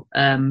uncomfortable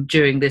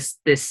during this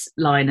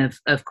line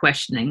of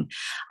questioning.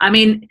 I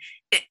mean,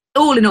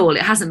 all in all,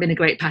 it hasn't been a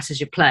great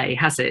passage of play,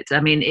 has it? I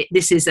mean,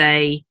 this is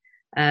a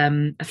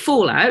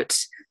fallout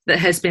that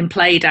has been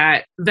played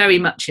out very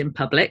much in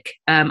public.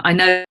 I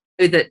know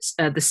that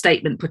the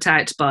statement put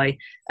out by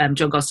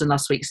John Gosden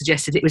last week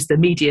suggested it was the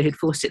media who'd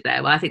forced it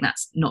there. Well, I think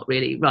that's not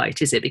really right,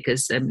 is it?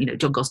 Because,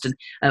 John Gosden,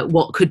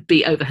 what could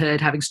be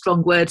overheard having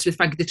strong words with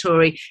Frankie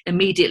Dettori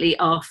immediately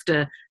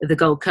after the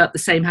Gold Cup. The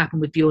same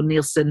happened with Bjorn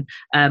Nielsen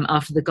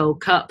after the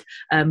Gold Cup.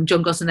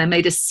 John Gosden then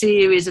made a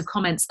series of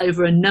comments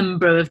over a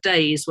number of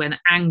days when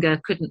anger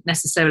couldn't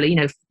necessarily,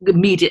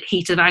 immediate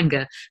heat of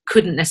anger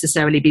couldn't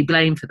necessarily be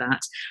blamed for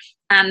that.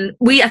 And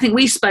I think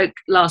we spoke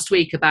last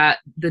week about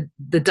the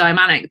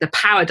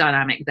power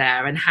dynamic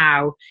there, and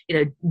how,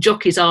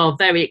 jockeys are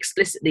very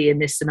explicitly in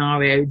this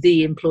scenario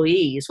the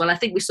employees. Well, I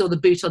think we saw the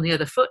boot on the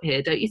other foot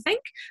here, don't you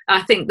think?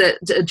 I think that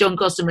John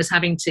Gosden was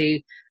having to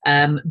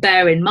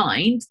bear in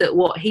mind that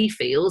what he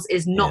feels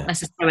is not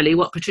necessarily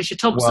what Patricia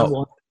Thompson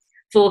wants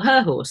for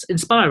her horse in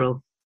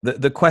Spiral.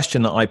 The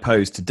question that I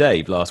posed to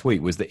Dave last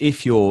week was that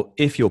if you're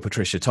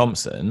Patricia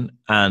Thompson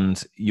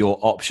and your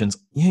options,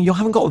 you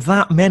haven't got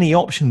that many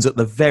options at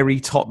the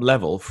very top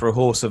level for a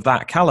horse of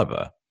that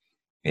caliber.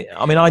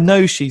 I mean, I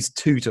know she's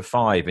 2 to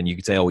 5, and you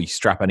could say, you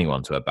strap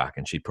anyone to her back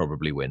and she'd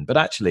probably win. But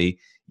actually,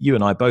 you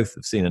and I both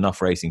have seen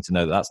enough racing to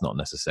know that that's not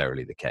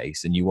necessarily the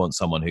case. And you want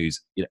someone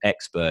who's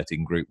expert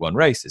in Group 1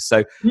 races.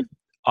 So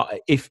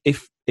if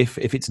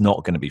it's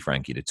not going to be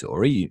Frankie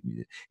Dettori,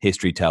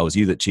 history tells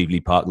you that Cheveley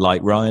Park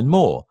like Ryan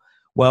Moore.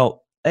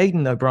 Well,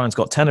 Aidan O'Brien's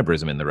got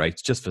Tenebrism in the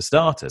race just for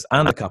starters,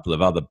 and a couple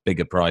of other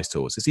bigger priced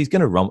horses. He's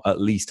going to run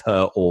at least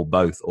her or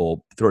both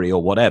or 3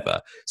 or whatever.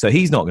 So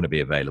he's not going to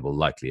be available,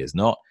 likely as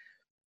not.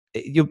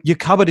 Your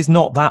cupboard is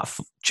not that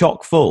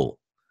chock full.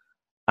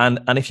 And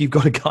if you've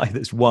got a guy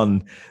that's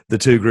won the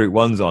 2 Group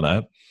 1s on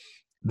her,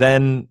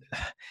 then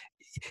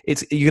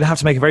it's you're going to have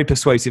to make a very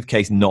persuasive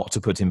case not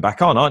to put him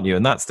back on, aren't you?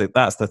 And that's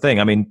the thing.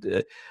 I mean,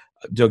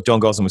 John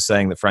Gosden was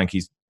saying that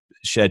Frankie's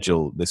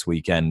schedule this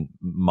weekend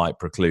might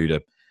preclude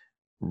a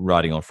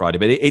riding on Friday,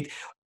 but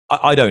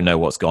I don't know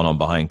what's gone on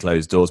behind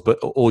closed doors. But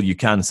all you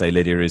can say,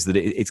 Lydia, is that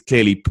it's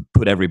clearly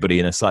put everybody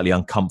in a slightly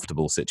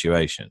uncomfortable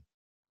situation.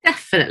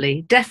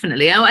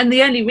 Definitely. And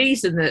the only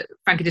reason that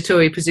Frankie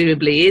Dettori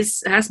presumably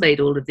has made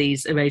all of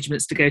these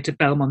arrangements to go to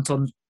Belmont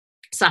on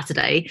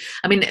Saturday,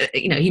 I mean,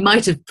 he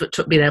might have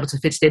been able to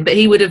fit it in, but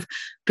he would have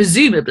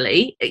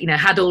presumably,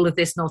 had all of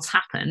this not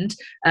happened,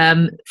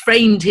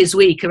 framed his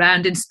week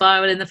around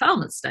Inspiral in the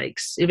Falmouth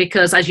Stakes,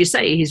 because, as you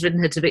say, he's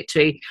ridden her to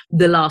victory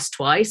the last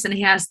twice, and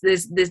he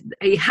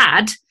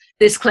had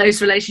this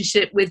close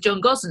relationship with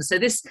John Gosden. So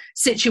this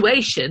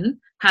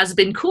situation has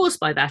been caused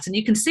by that. And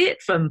you can see it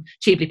from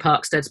Cheveley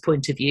Parkstead's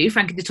point of view.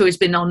 Frankie Dettori's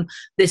been on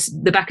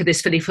the back of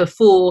this filly for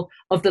 4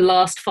 of the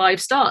last 5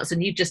 starts.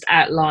 And you've just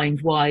outlined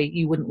why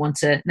you wouldn't want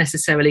to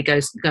necessarily go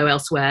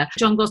elsewhere.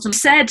 John Gosden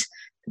said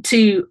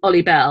to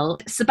Ollie Bell,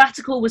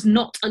 sabbatical was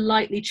not a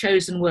lightly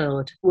chosen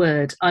word.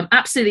 I'm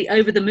absolutely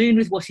over the moon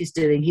with what he's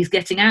doing. He's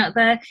getting out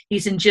there.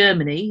 He's in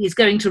Germany. He's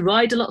going to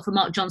ride a lot for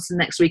Mark Johnson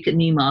next week at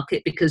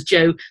Newmarket because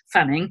Joe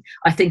Fanning,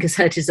 I think, has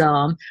hurt his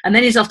arm. And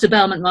then he's off to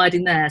Belmont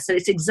riding there. So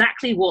it's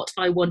exactly what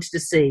I wanted to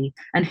see.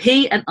 And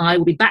he and I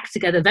will be back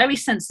together very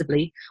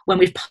sensibly when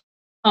we've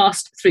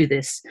passed through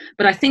this.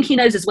 But I think he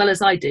knows as well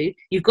as I do,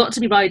 you've got to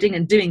be riding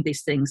and doing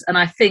these things. And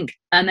I think,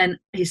 and then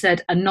he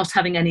said, and not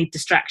having any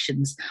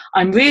distractions.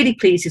 I'm really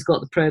pleased he's got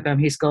the programme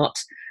he's got.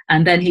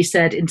 And then he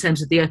said, in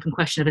terms of the open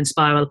question of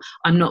Inspiral,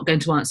 I'm not going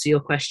to answer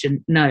your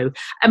question, no.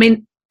 I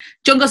mean,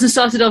 John Gosden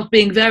started off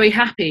being very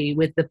happy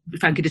with the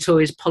Frankie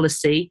Dettori's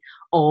policy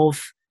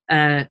of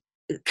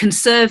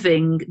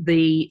conserving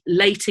the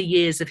later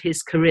years of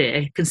his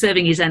career,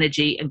 conserving his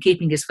energy and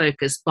keeping his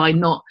focus by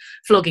not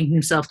flogging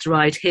himself to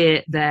ride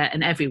here, there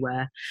and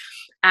everywhere.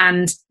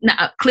 And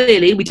now,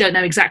 clearly, we don't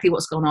know exactly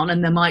what's gone on,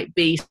 and there might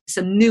be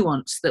some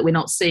nuance that we're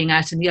not seeing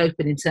out in the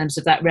open in terms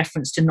of that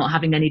reference to not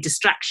having any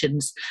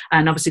distractions.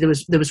 And obviously,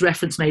 there was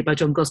reference made by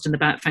John Gosden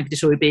about Frankie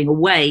Dettori being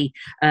away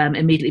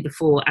immediately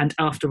before and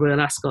after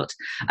Royal Ascot.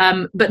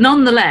 But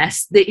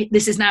nonetheless,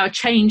 this is now a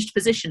changed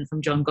position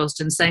from John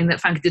Gosden, saying that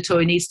Frankie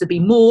Dettori needs to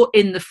be more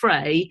in the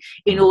fray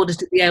in order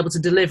to be able to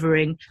deliver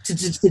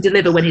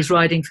when he's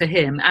riding for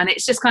him. And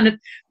it's just kind of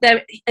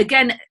there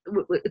again,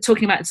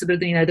 talking about sort of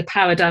the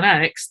power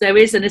dynamic. There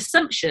is an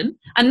assumption,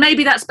 and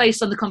maybe that's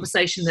based on the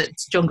conversation that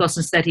John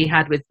Gosden said he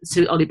had with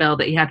Ollie Bell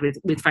that he had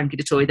with Frankie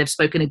Dettori. They've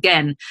spoken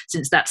again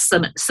since that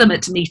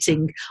summit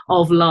meeting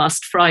of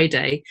last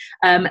Friday.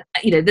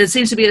 There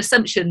seems to be an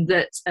assumption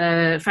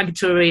that Frankie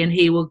Dettori and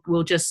he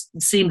will just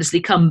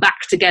seamlessly come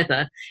back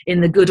together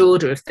in the good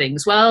order of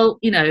things. Well,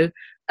 a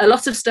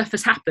lot of stuff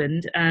has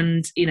happened,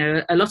 and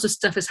a lot of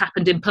stuff has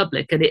happened in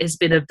public, and it has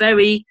been a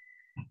very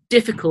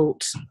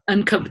difficult,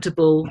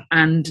 uncomfortable,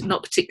 and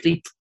not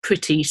particularly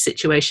pretty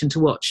situation to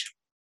watch.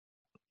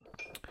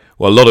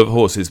 Well, a lot of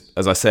horses,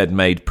 as I said,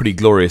 made pretty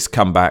glorious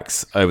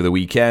comebacks over the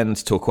weekend.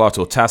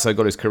 Torquato Tasso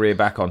got his career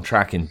back on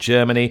track in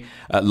Germany.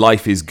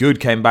 Life is Good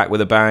came back with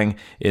a bang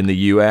in the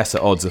US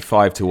at odds of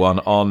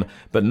 5-1 on,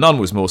 but none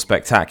was more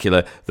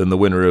spectacular than the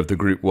winner of the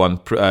Group 1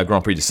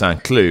 Grand Prix de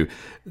Saint-Cloud.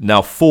 Now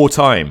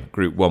 4-time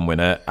Group 1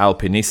 winner,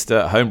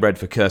 Alpinista, homebred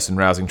for Kirsten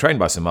Rousing, trained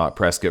by Sir Mark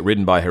Prescott,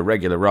 ridden by her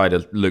regular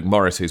rider, Luke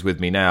Morris, who's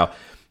with me now.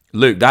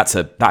 Luke, that's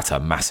a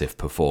massive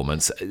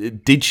performance.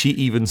 Did she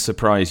even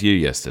surprise you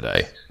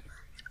yesterday?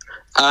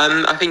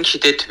 I think she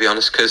did, to be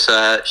honest, because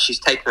she's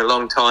taken a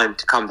long time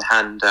to come to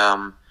hand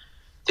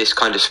this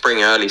kind of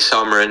spring, early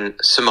summer, and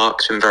Sir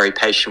Mark's been very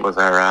patient with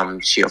her.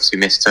 She obviously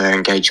missed her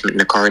engagement in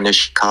the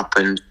Coronation Cup,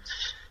 and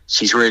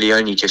she's really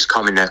only just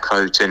come in her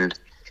coat, and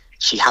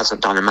she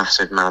hasn't done a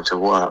massive amount of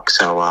work,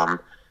 so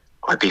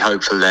I'd be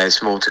hopeful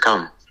there's more to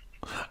come.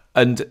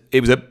 And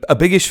it was a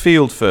biggish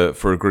field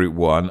for a Group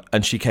 1,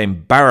 and she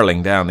came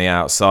barreling down the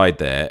outside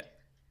there.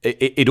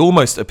 It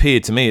almost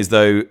appeared to me as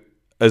though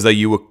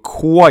you were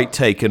quite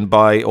taken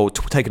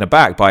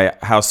aback by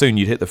how soon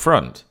you'd hit the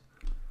front.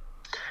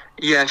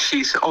 Yeah,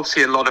 she's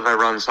obviously, a lot of her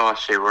runs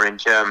last year were in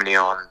Germany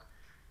on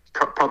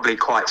probably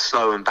quite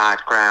slow and bad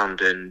ground,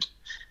 and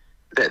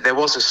there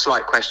was a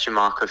slight question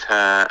mark of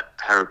her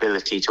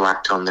ability to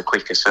act on the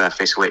quicker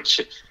surface, which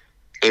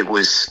it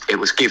was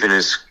given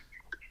as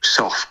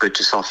good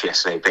to soft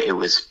yesterday, but it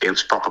was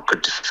proper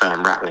good to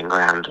firm rattling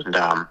ground, and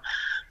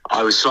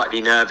I was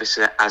slightly nervous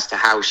as to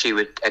how she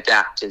would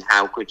adapt and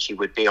how good she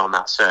would be on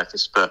that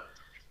surface, but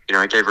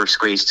I gave her a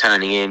squeeze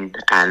turning in,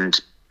 and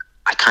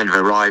I kind of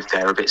arrived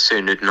there a bit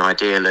sooner than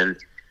ideal and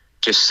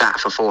just sat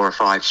for 4 or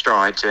 5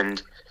 strides,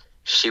 and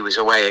she was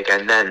away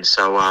again then.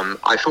 So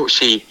I thought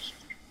she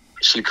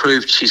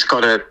proved she's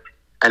got a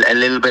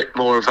little bit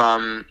more of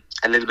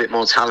a little bit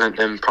more talent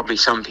than probably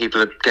some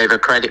people gave her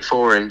credit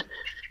for, and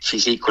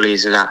she's equally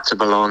as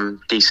adaptable on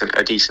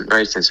a decent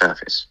racing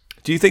surface.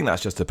 Do you think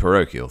that's just a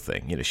parochial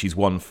thing? She's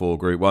won 4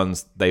 Group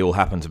 1s. They all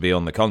happen to be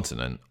on the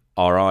continent.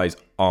 Our eyes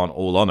aren't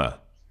all on her.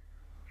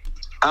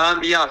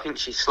 Yeah, I think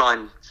she's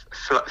flying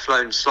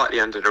flown slightly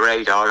under the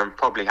radar and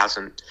probably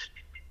hasn't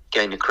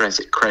gained the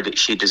credit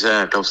she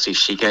deserved. Obviously,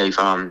 she gave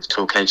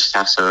Torquay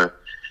Tasso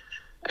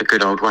a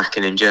good old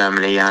whacking in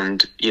Germany,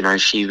 and I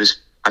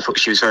thought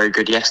she was very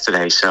good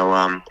yesterday.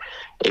 So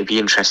it'd be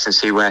interesting to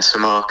see where Sir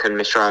Mark and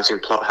Mr. Housing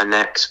plot her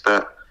next.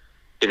 But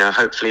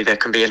hopefully there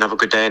can be another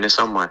good day in her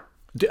somewhere.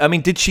 I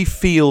mean, did she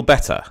feel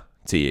better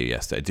to you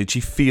yesterday? Did she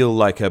feel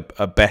like a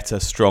better,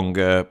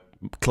 stronger,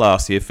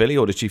 classier filly,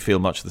 or did she feel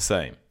much the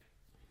same?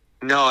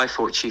 No, I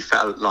thought she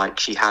felt like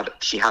she had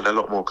a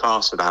lot more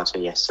class about her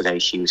yesterday.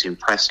 She was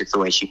impressive the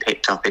way she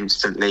picked up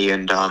instantly,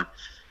 and it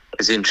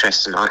was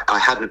interesting. I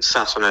hadn't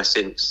sat on her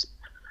since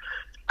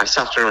I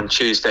sat her on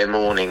Tuesday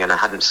morning, and I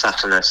hadn't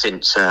sat on her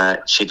since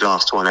she'd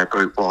last won her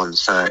Group 1.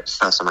 So it's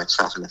the first time I'd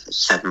sat on her for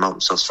 7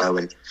 months or so.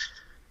 And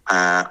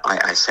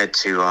I said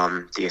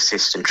to the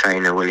assistant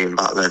trainer, William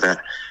Butler,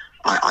 that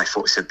I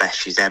thought it's the best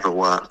she's ever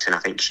worked, and I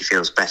think she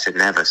feels better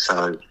than ever.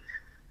 So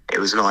it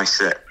was nice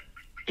that,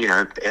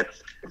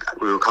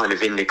 we were kind of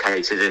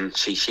vindicated, and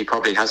she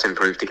probably has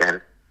improved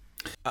again.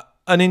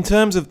 And in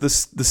terms of the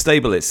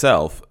stable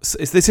itself,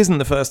 this isn't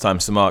the first time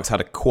Sir Mark's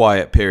had a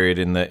quiet period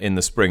in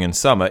the spring and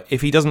summer.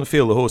 If he doesn't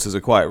feel the horses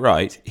are quite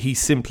right, he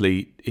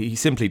simply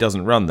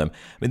doesn't run them.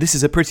 I mean, this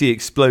is a pretty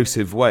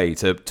explosive way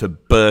to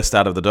burst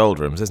out of the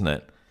doldrums, isn't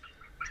it?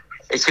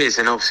 It is,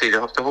 and obviously the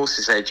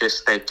horses they've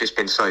just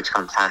been slow to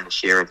come to hand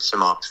this year. And Sir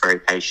Mark's very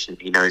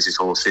patient. He knows his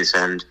horses,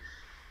 and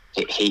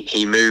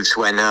he moves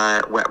when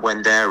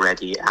they're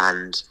ready.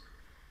 And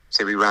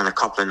so we ran a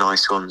couple of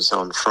nice ones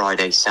on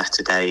Friday,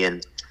 Saturday,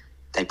 and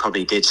they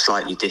probably did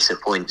slightly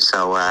disappoint.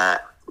 So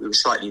we were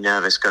slightly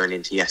nervous going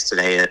into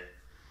yesterday at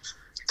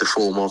the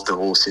form of the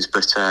horses,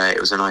 but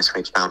it was a nice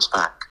way to bounce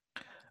back.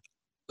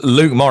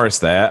 Luke Morris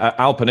there,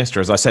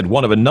 Alpinista, as I said,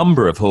 one of a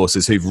number of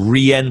horses who've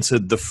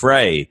re-entered the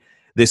fray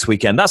this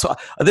weekend. That's what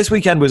this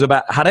weekend was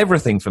about. Had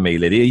everything for me,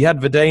 Lydia. You had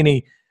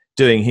Verdani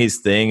doing his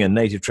thing and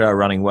Native Trail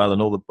running well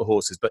and all the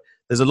horses, but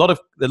there's a lot of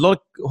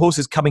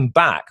horses coming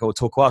back. Or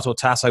Torquato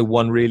Tasso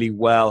won really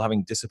well,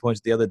 having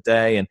disappointed the other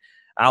day, and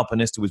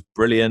Alpinista was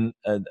brilliant.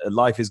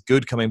 Life is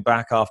Good coming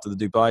back after the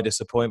Dubai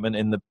disappointment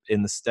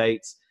in the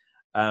States,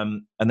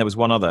 and there was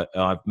one other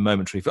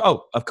momentary.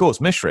 Of course,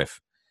 Mishrif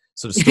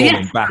sort of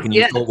storming back, and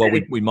you thought, well,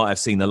 we might have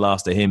seen the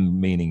last of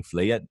him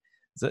meaningfully.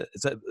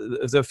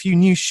 There's a few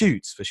new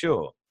shoots for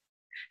sure.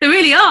 There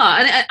really are.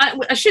 And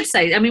I should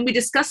say, I mean, we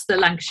discussed the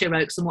Lancashire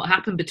Oaks and what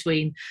happened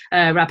between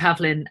Rab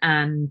Havlin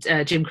and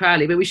Jim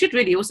Crowley, but we should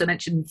really also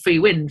mention Free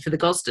Wind for the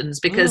Gosdens,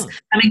 because,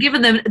 I mean,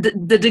 given them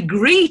the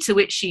degree to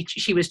which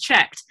she was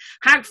checked,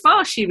 how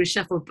fast she was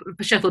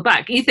shuffled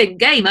back, you think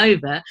game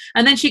over,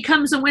 and then she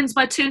comes and wins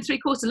by 2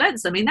 3/4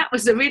 lengths. I mean, that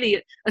was a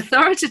really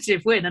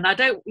authoritative win, and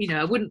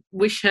I wouldn't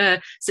wish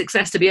her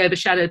success to be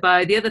overshadowed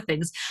by the other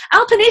things.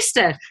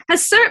 Alpinista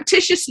has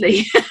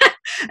surreptitiously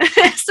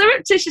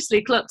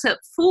clocked up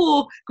 4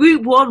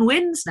 Group 1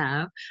 wins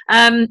now,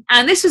 and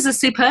this was a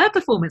superb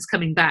performance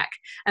coming back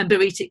and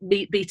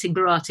beating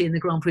Barati in the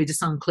Grand Prix de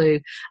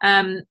Saint-Cloud.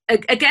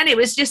 Again,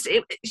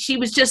 she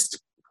was just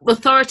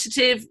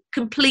authoritative,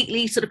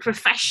 completely sort of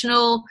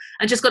professional,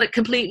 and just got it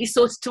completely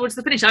sorted towards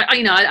the finish.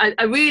 I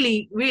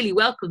really, really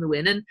welcome the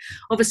win, and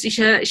obviously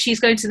she's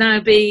going to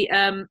now be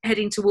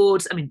heading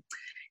towards. I mean,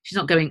 she's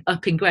not going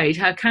up in grade.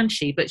 How can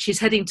she? But she's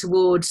heading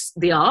towards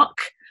the Arc.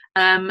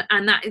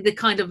 And that the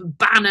kind of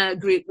banner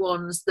Group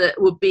 1s that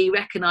would be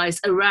recognised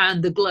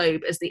around the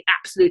globe as the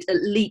absolute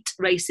elite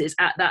races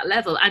at that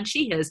level. And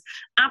she has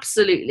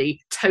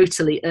absolutely,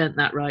 totally earned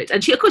that right.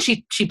 And she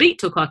beat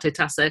Torquato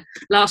Tasso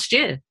last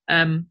year,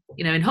 in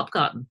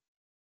Hopgarten.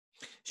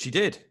 She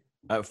did.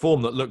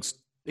 Form that looks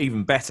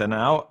even better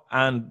now.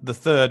 And the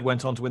third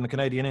went on to win the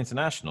Canadian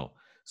International.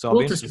 So I'll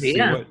be interested to see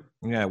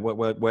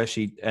where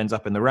she ends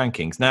up in the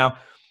rankings. Now,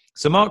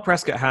 so Mark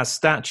Prescott has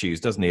statues,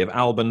 doesn't he, of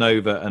Alba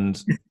Nova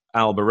and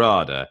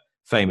Albarada,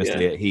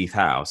 famously at Heath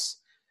House.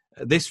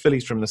 This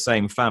filly's from the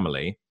same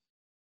family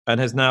and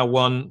has now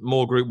won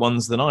more Group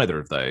 1s than either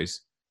of those.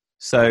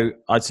 So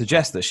I'd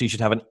suggest that she should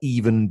have an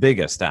even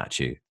bigger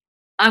statue.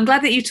 I'm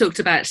glad that you talked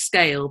about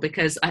scale,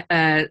 because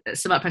Sir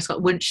Mark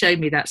Prescott wouldn't show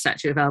me that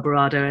statue of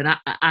Albarado and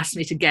asked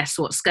me to guess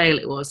what scale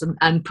it was.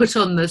 And put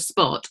on the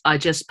spot, I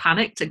just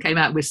panicked and came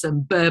out with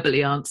some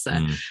burbly answer.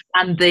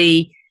 And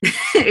I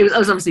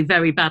was obviously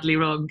very badly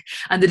wrong.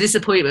 And the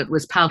disappointment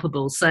was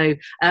palpable. So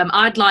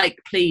I'd like,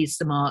 please,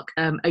 Sir Mark,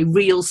 a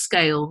real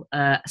scale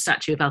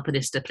statue of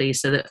Alpinista, please,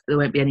 so that there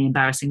won't be any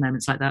embarrassing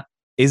moments like that.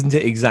 Isn't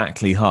it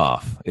exactly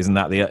half? Isn't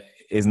that the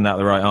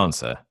right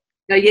answer?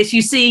 Yes,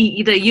 you see,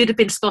 you'd have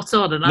been spot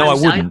on. And no, I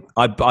wouldn't.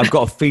 I've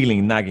got a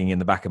feeling nagging in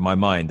the back of my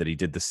mind that he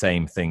did the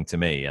same thing to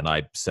me, and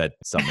I said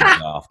something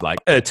daft, like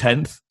a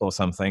tenth or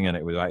something, and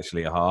it was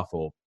actually a half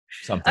or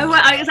something.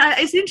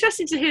 It's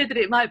interesting to hear that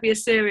it might be a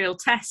serial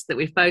test that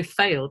we've both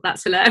failed.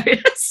 That's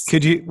hilarious.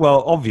 Could you?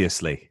 Well,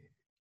 obviously.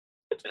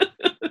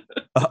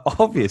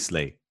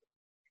 Obviously.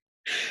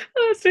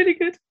 Oh, that's really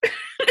good.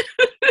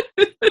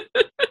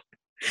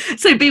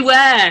 So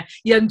beware,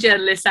 young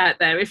journalists out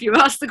there. If you're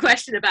asked the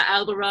question about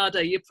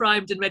Albarado, you're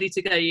primed and ready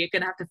to go. You're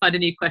going to have to find a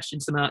new question,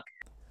 Sir Mark.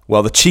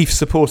 Well, the chief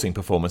supporting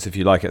performance, if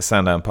you like, at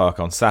Sandown Park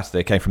on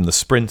Saturday came from the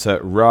sprinter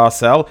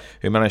Racel,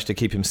 who managed to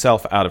keep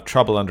himself out of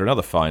trouble under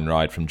another fine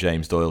ride from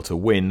James Doyle to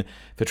win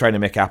for trainer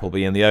Mick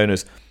Appleby and the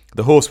owners,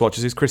 the Horse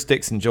Watchers, who's Chris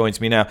Dixon, joins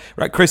me now.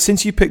 Right, Chris,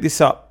 since you picked this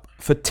up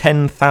for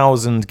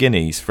 10,000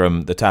 guineas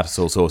from the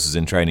Tattersall's horses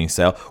in training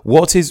sale,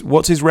 what's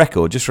his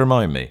record? Just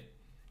remind me.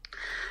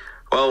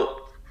 Well,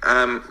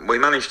 we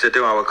managed to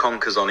do our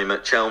conkers on him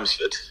at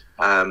Chelmsford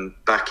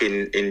back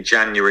in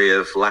January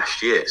of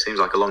last year. It seems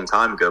like a long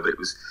time ago, but it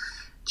was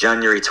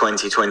January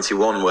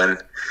 2021 when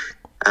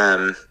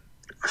I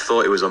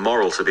thought it was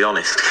immoral, to be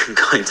honest,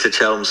 going to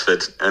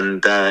Chelmsford,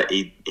 and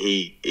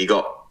he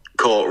got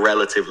caught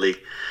relatively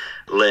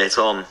late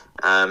on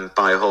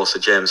by a horse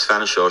of James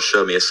Fanshawe,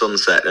 Show Me a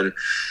Sunset, and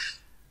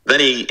then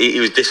he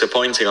was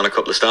disappointing on a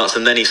couple of starts,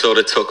 and then he sort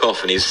of took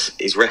off, and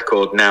his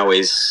record now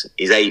is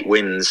 8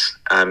 wins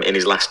in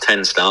his last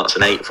 10 starts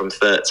and 8 from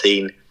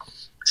 13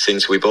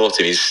 since we bought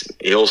him.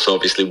 He also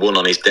obviously won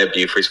on his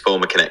debut for his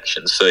former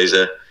connections, so he's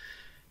a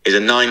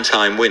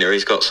 9-time winner.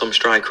 He's got some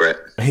strike rate.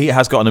 He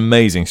has got an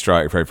amazing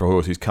strike rate for a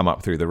horse who's come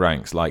up through the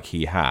ranks like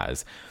he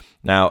has.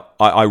 Now,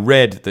 I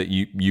read that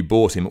you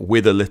bought him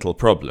with a little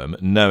problem,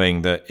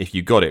 knowing that if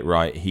you got it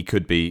right, he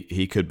could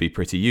be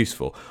pretty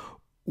useful.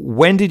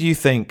 When did you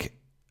think,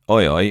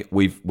 oi,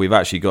 we've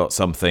actually got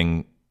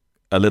something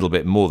a little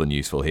bit more than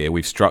useful here?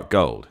 We've struck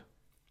gold.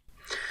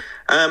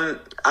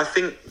 I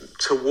think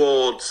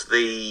towards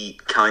the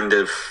kind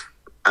of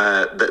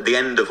the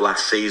end of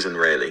last season,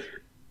 really,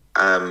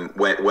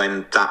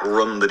 when that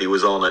run that he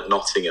was on at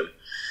Nottingham,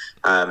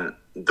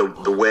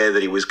 the way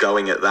that he was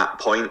going at that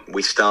point,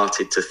 we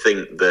started to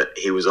think that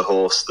he was a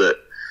horse that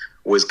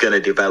was going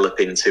to develop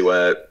into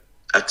a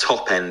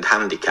top-end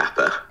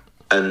handicapper.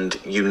 And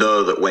you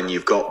know that when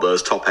you've got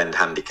those top-end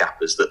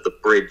handicappers, that the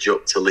bridge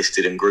up to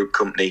listed and group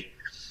company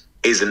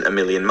isn't a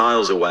million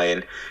miles away.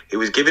 And he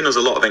was giving us a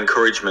lot of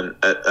encouragement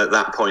at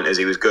that point as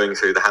he was going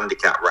through the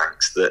handicap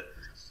ranks, that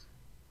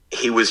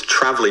he was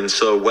travelling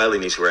so well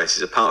in his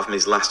races, apart from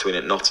his last win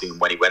at Nottingham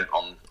when he went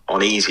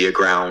on easier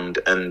ground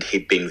and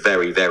he'd been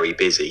very, very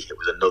busy. It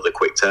was another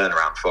quick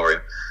turnaround for him.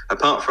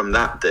 Apart from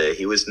that day,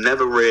 he was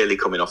never really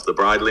coming off the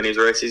bridle in his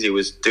races. He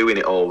was doing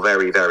it all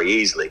very, very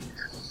easily.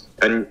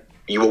 And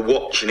you were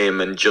watching him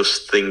and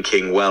just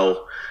thinking,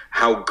 well,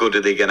 how good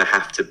are they going to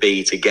have to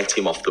be to get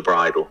him off the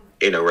bridle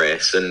in a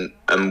race?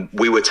 And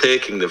we were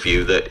taking the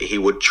view that he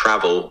would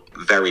travel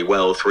very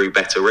well through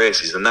better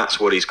races, and that's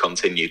what he's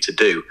continued to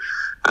do.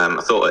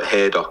 I thought at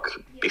Haydock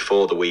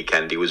before the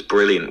weekend, he was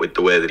brilliant with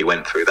the way that he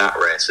went through that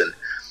race, and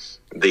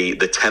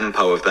the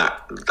tempo of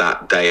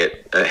that day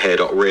at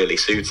Haydock really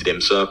suited him.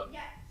 So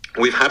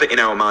we've had it in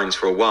our minds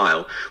for a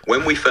while.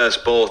 When we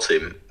first bought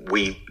him,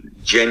 we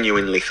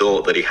genuinely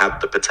thought that he had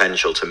the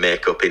potential to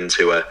make up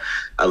into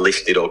a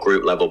listed or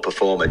group level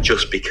performer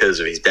just because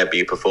of his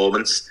debut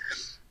performance.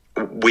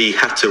 We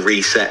had to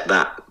reset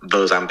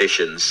those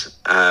ambitions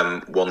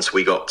once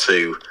we got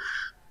to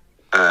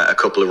a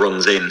couple of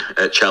runs in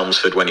at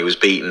Chelmsford when he was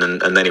beaten,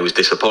 and then he was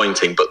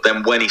disappointing. But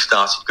then when he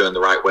started going the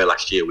right way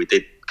last year, we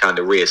did kind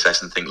of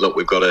reassess and think, look,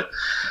 we've got a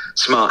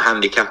smart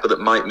handicapper that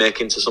might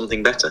make into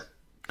something better.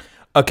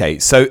 Okay,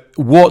 so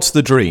what's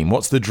the dream?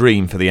 What's the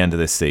dream for the end of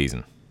this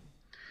season?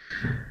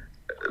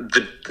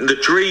 The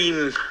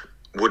dream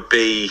would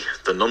be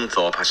the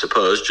Nunthorpe, I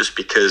suppose, just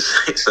because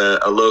it's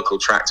a local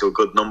track to a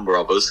good number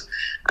of us,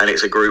 and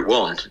it's a Group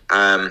 1.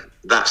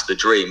 That's the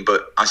dream.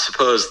 But I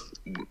suppose,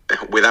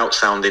 without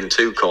sounding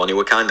too corny,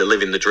 we're kind of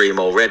living the dream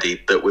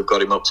already, that we've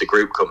got him up to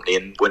group company,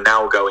 and we're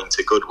now going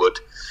to Goodwood,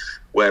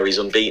 where he's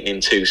unbeaten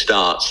in 2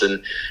 starts,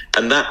 and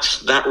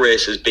that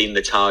race has been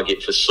the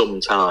target for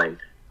some time.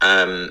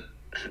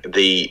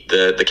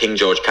 The King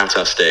George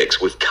Qatar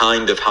Stakes, we've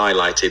kind of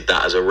highlighted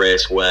that as a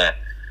race where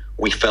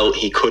we felt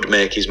he could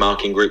make his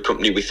mark in group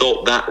company. We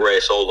thought that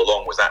race all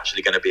along was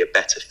actually going to be a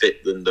better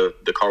fit than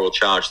the Coral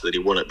Charge that he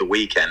won at the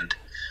weekend,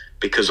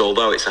 because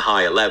although it's a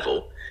higher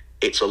level,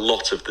 it's a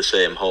lot of the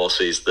same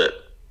horses that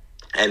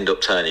end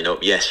up turning up.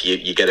 Yes,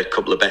 you get a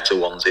couple of better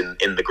ones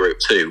in the Group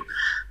 2,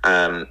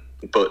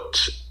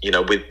 but you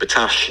know, with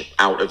Batash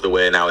out of the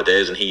way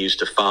nowadays, and he used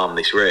to farm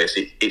this race,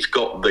 it's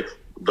got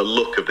the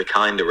look of the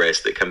kind of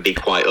race that can be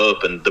quite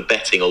open. The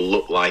betting will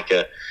look like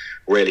a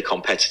really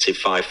competitive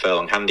 5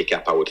 furlong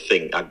handicap, I would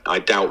think. I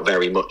doubt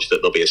very much that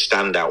there'll be a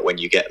standout when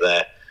you get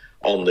there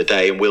on the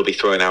day, and we'll be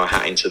throwing our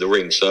hat into the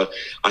ring. So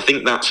I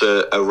think that's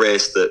a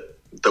race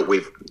that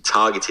we've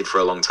targeted for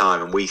a long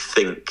time, and we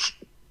think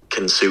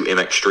can suit him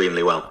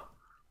extremely well.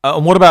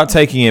 And what about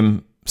taking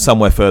him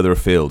somewhere further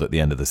afield at the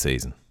end of the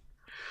season?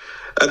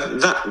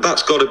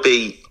 That's got to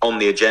be on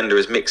the agenda.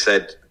 As Mick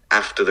said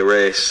after the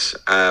race,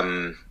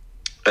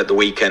 at the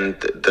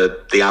weekend,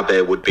 the Abbey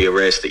would be a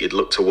race that you'd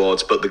look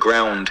towards. But the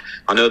ground,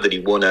 I know that he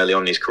won early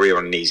on in his career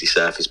on an easy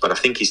surface, but I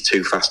think he's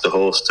too fast a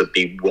horse to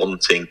be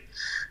wanting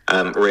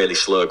really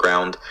slow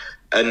ground.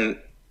 And,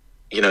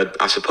 you know,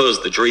 I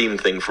suppose the dream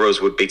thing for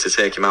us would be to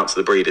take him out to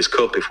the Breeders'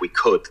 Cup if we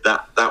could.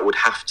 That would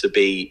have to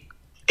be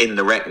in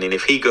the reckoning.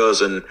 If he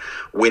goes and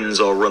wins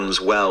or runs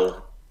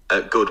well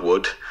at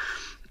Goodwood,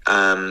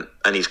 and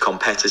he's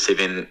competitive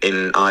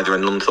in either a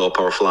Nunthorpe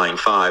or a Flying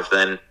Five,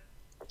 then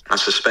I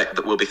suspect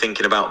that we'll be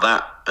thinking about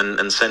that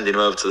and sending him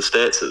over to the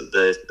States at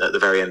the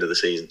very end of the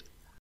season.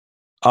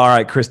 All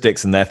right, Chris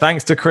Dixon there.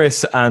 Thanks to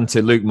Chris and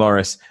to Luke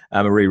Morris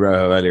and Marie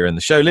Rojo earlier in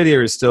the show.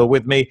 Lydia is still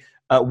with me.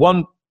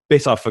 One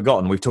bit I've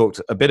forgotten. We've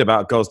talked a bit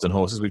about Gosden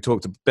horses. We've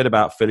talked a bit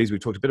about fillies.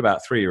 We've talked a bit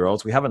about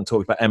 3-year-olds. We haven't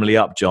talked about Emily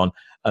Upjohn.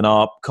 And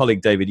our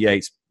colleague David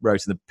Yates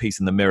wrote in the piece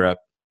in the Mirror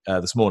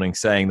this morning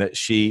saying that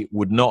she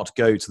would not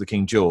go to the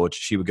King George.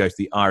 She would go to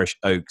the Irish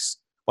Oaks.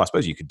 Well, I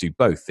suppose you could do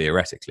both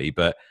theoretically,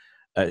 but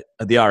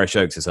the Irish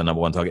Oaks is her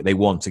number one target. They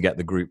want to get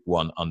the Group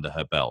 1 under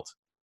her belt.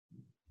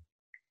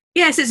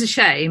 Yes, it's a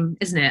shame,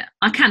 isn't it?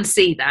 I can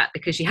see that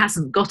because she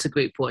hasn't got a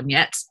Group 1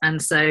 yet. And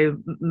so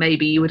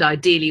maybe you would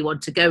ideally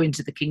want to go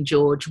into the King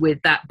George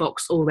with that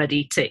box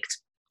already ticked.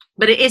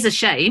 But it is a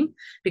shame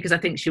because I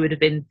think she would have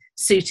been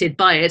suited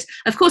by it.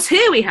 Of course,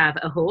 here we have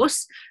a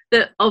horse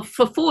that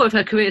for 4 of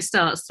her career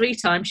starts, 3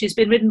 times she's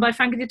been ridden by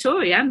Franca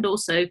Dettori and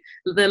also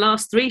the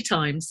last 3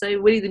 times.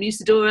 So Willie the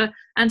Musadora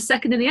and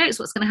second in the Oaks.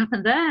 What's going to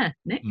happen there,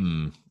 Nick?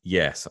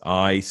 Yes,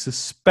 I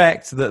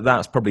suspect that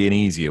that's probably an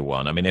easier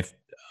one. I mean, if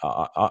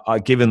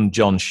given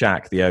John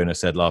Shack, the owner,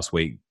 said last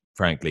week,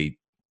 frankly,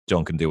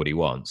 John can do what he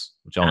wants.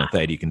 John and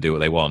Thady can do what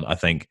they want. I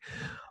think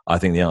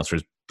the answer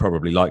is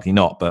probably likely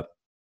not, but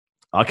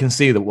I can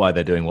see that why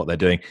they're doing what they're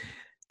doing.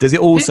 Does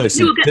it also...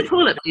 Who will get the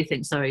call-up, do you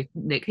think? Sorry,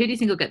 Nick. Who do you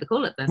think will get the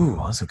call-up then? Ooh,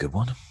 that's a good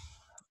one.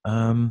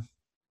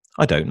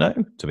 I don't know,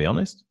 to be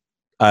honest.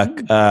 How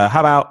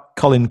about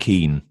Colin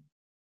Keane?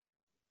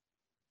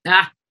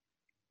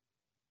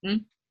 Could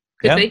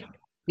be.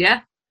 Yeah.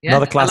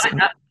 Another classic.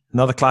 Like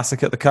another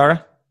classic at the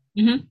Curragh.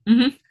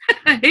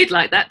 He'd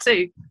like that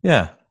too.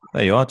 Yeah,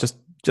 there you are.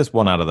 Just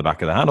one out of the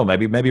back of the hand, or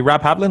maybe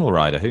Rab Havlin will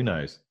ride her. Who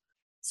knows?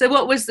 So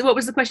what was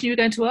the question you were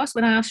going to ask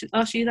when I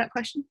asked you that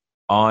question?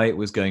 I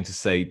was going to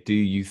say, do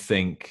you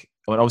think?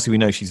 Well, obviously we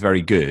know she's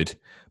very good,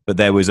 but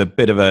there was a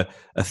bit of a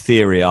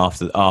theory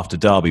after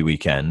Derby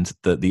weekend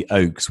that the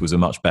Oaks was a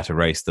much better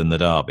race than the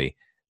Derby.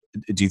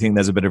 Do you think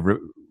there's a bit of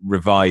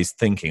revised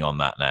thinking on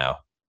that now?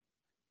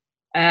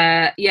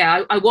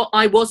 Yeah,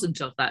 I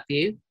wasn't of that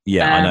view.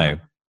 Yeah, I know.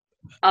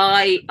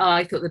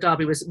 I thought the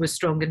Derby was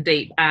strong and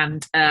deep,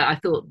 and I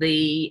thought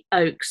the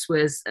Oaks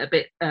was a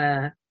bit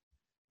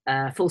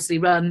falsely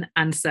run,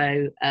 and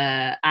so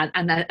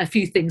and a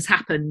few things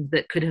happened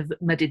that could have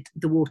muddied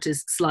the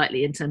waters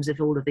slightly in terms of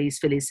all of these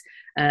fillies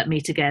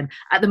meet again.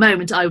 At the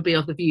moment, I would be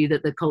of the view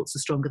that the Colts are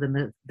stronger than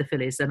the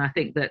fillies, and I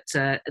think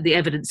that the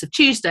evidence of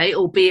Tuesday,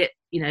 albeit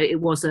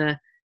it was a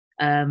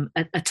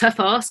tough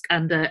ask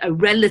and a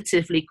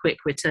relatively quick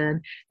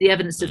return, the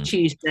evidence of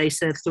Tuesday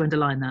serves to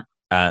underline that.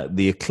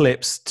 The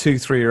Eclipse, 2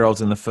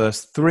 3-year-olds in the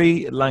first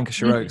 3.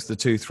 Lancashire Oaks, the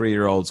 2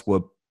 3-year-olds were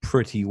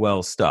pretty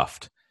well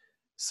stuffed.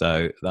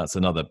 So that's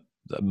another,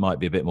 that might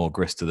be a bit more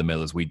grist to the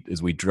mill as we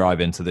drive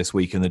into this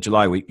week in the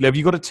July week. Have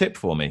you got a tip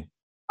for me?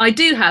 I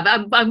do have.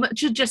 I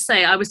should just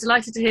say I was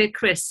delighted to hear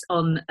Chris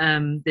on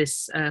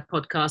this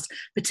podcast,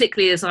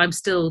 particularly as I'm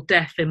still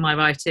deaf in my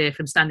right ear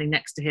from standing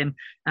next to him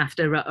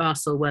after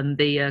Russell won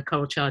the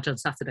Coral Charge on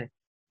Saturday.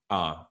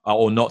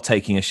 Or not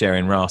taking a share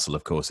in Russell,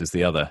 of course, is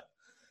the other.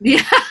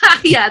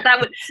 Yeah,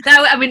 that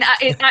I mean,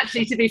 it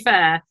actually, to be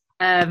fair,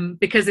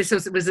 because this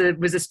was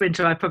a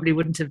sprinter, I probably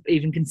wouldn't have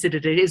even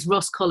considered it. It's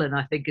Ross Collin,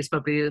 I think, is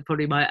probably a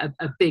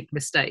big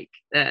mistake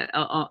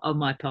on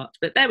my part.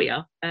 But there we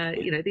are.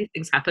 These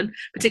things happen,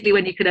 particularly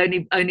when you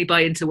can only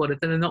buy into one of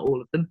them and not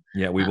all of them.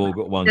 Yeah, we've all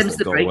got ones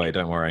that got away.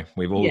 Don't worry,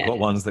 we've all got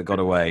ones that got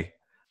away.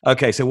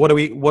 Okay, so what are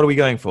we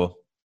going for?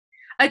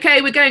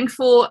 Okay, we're going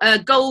for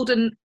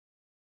Golden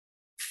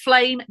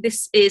Flame.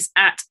 This is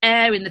at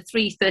Ayr in the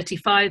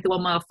 3:35, the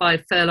 1 mile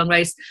 5 furlong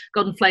race.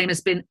 Golden Flame has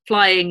been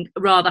flying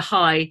rather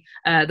high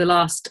the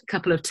last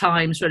couple of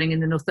times, running in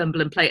the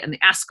Northumberland Plate and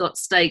the Ascot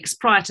Stakes.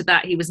 Prior to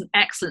that, he was an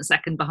excellent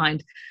second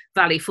behind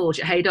Valley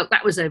Forge at Haydock.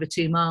 That was over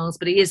 2 miles,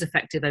 but he is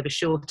effective over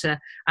shorter,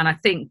 and I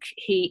think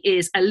he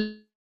is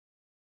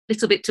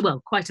quite a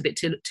bit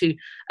too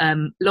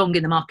long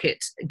in the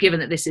market, given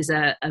that this is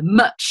a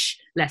much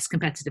less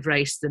competitive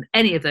race than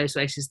any of those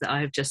races that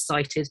I have just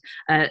cited.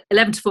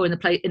 11-4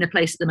 in a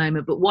place at the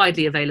moment, but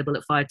widely available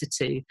at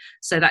 5-2.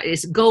 So that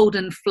is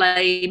Golden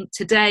Flame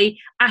today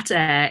at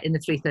Ayr in the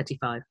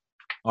 3:35.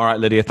 All right,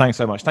 Lydia, thanks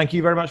so much. Thank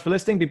you very much for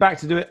listening. Be back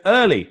to do it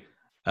early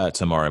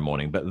tomorrow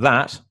morning. But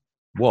that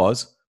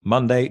was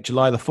Monday,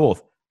 July the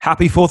 4th.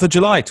 Happy 4th of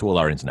July to all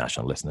our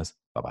international listeners.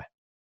 Bye-bye.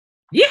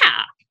 Yeah!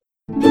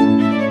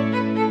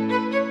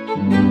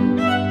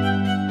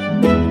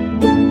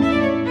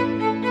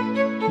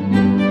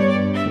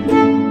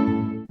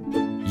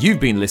 You've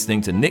been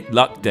listening to Nick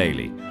Luck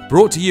Daily,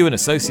 brought to you in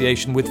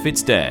association with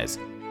FitzDares,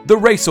 the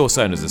Racehorse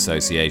Owners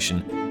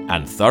Association,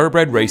 and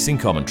Thoroughbred Racing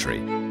Commentary.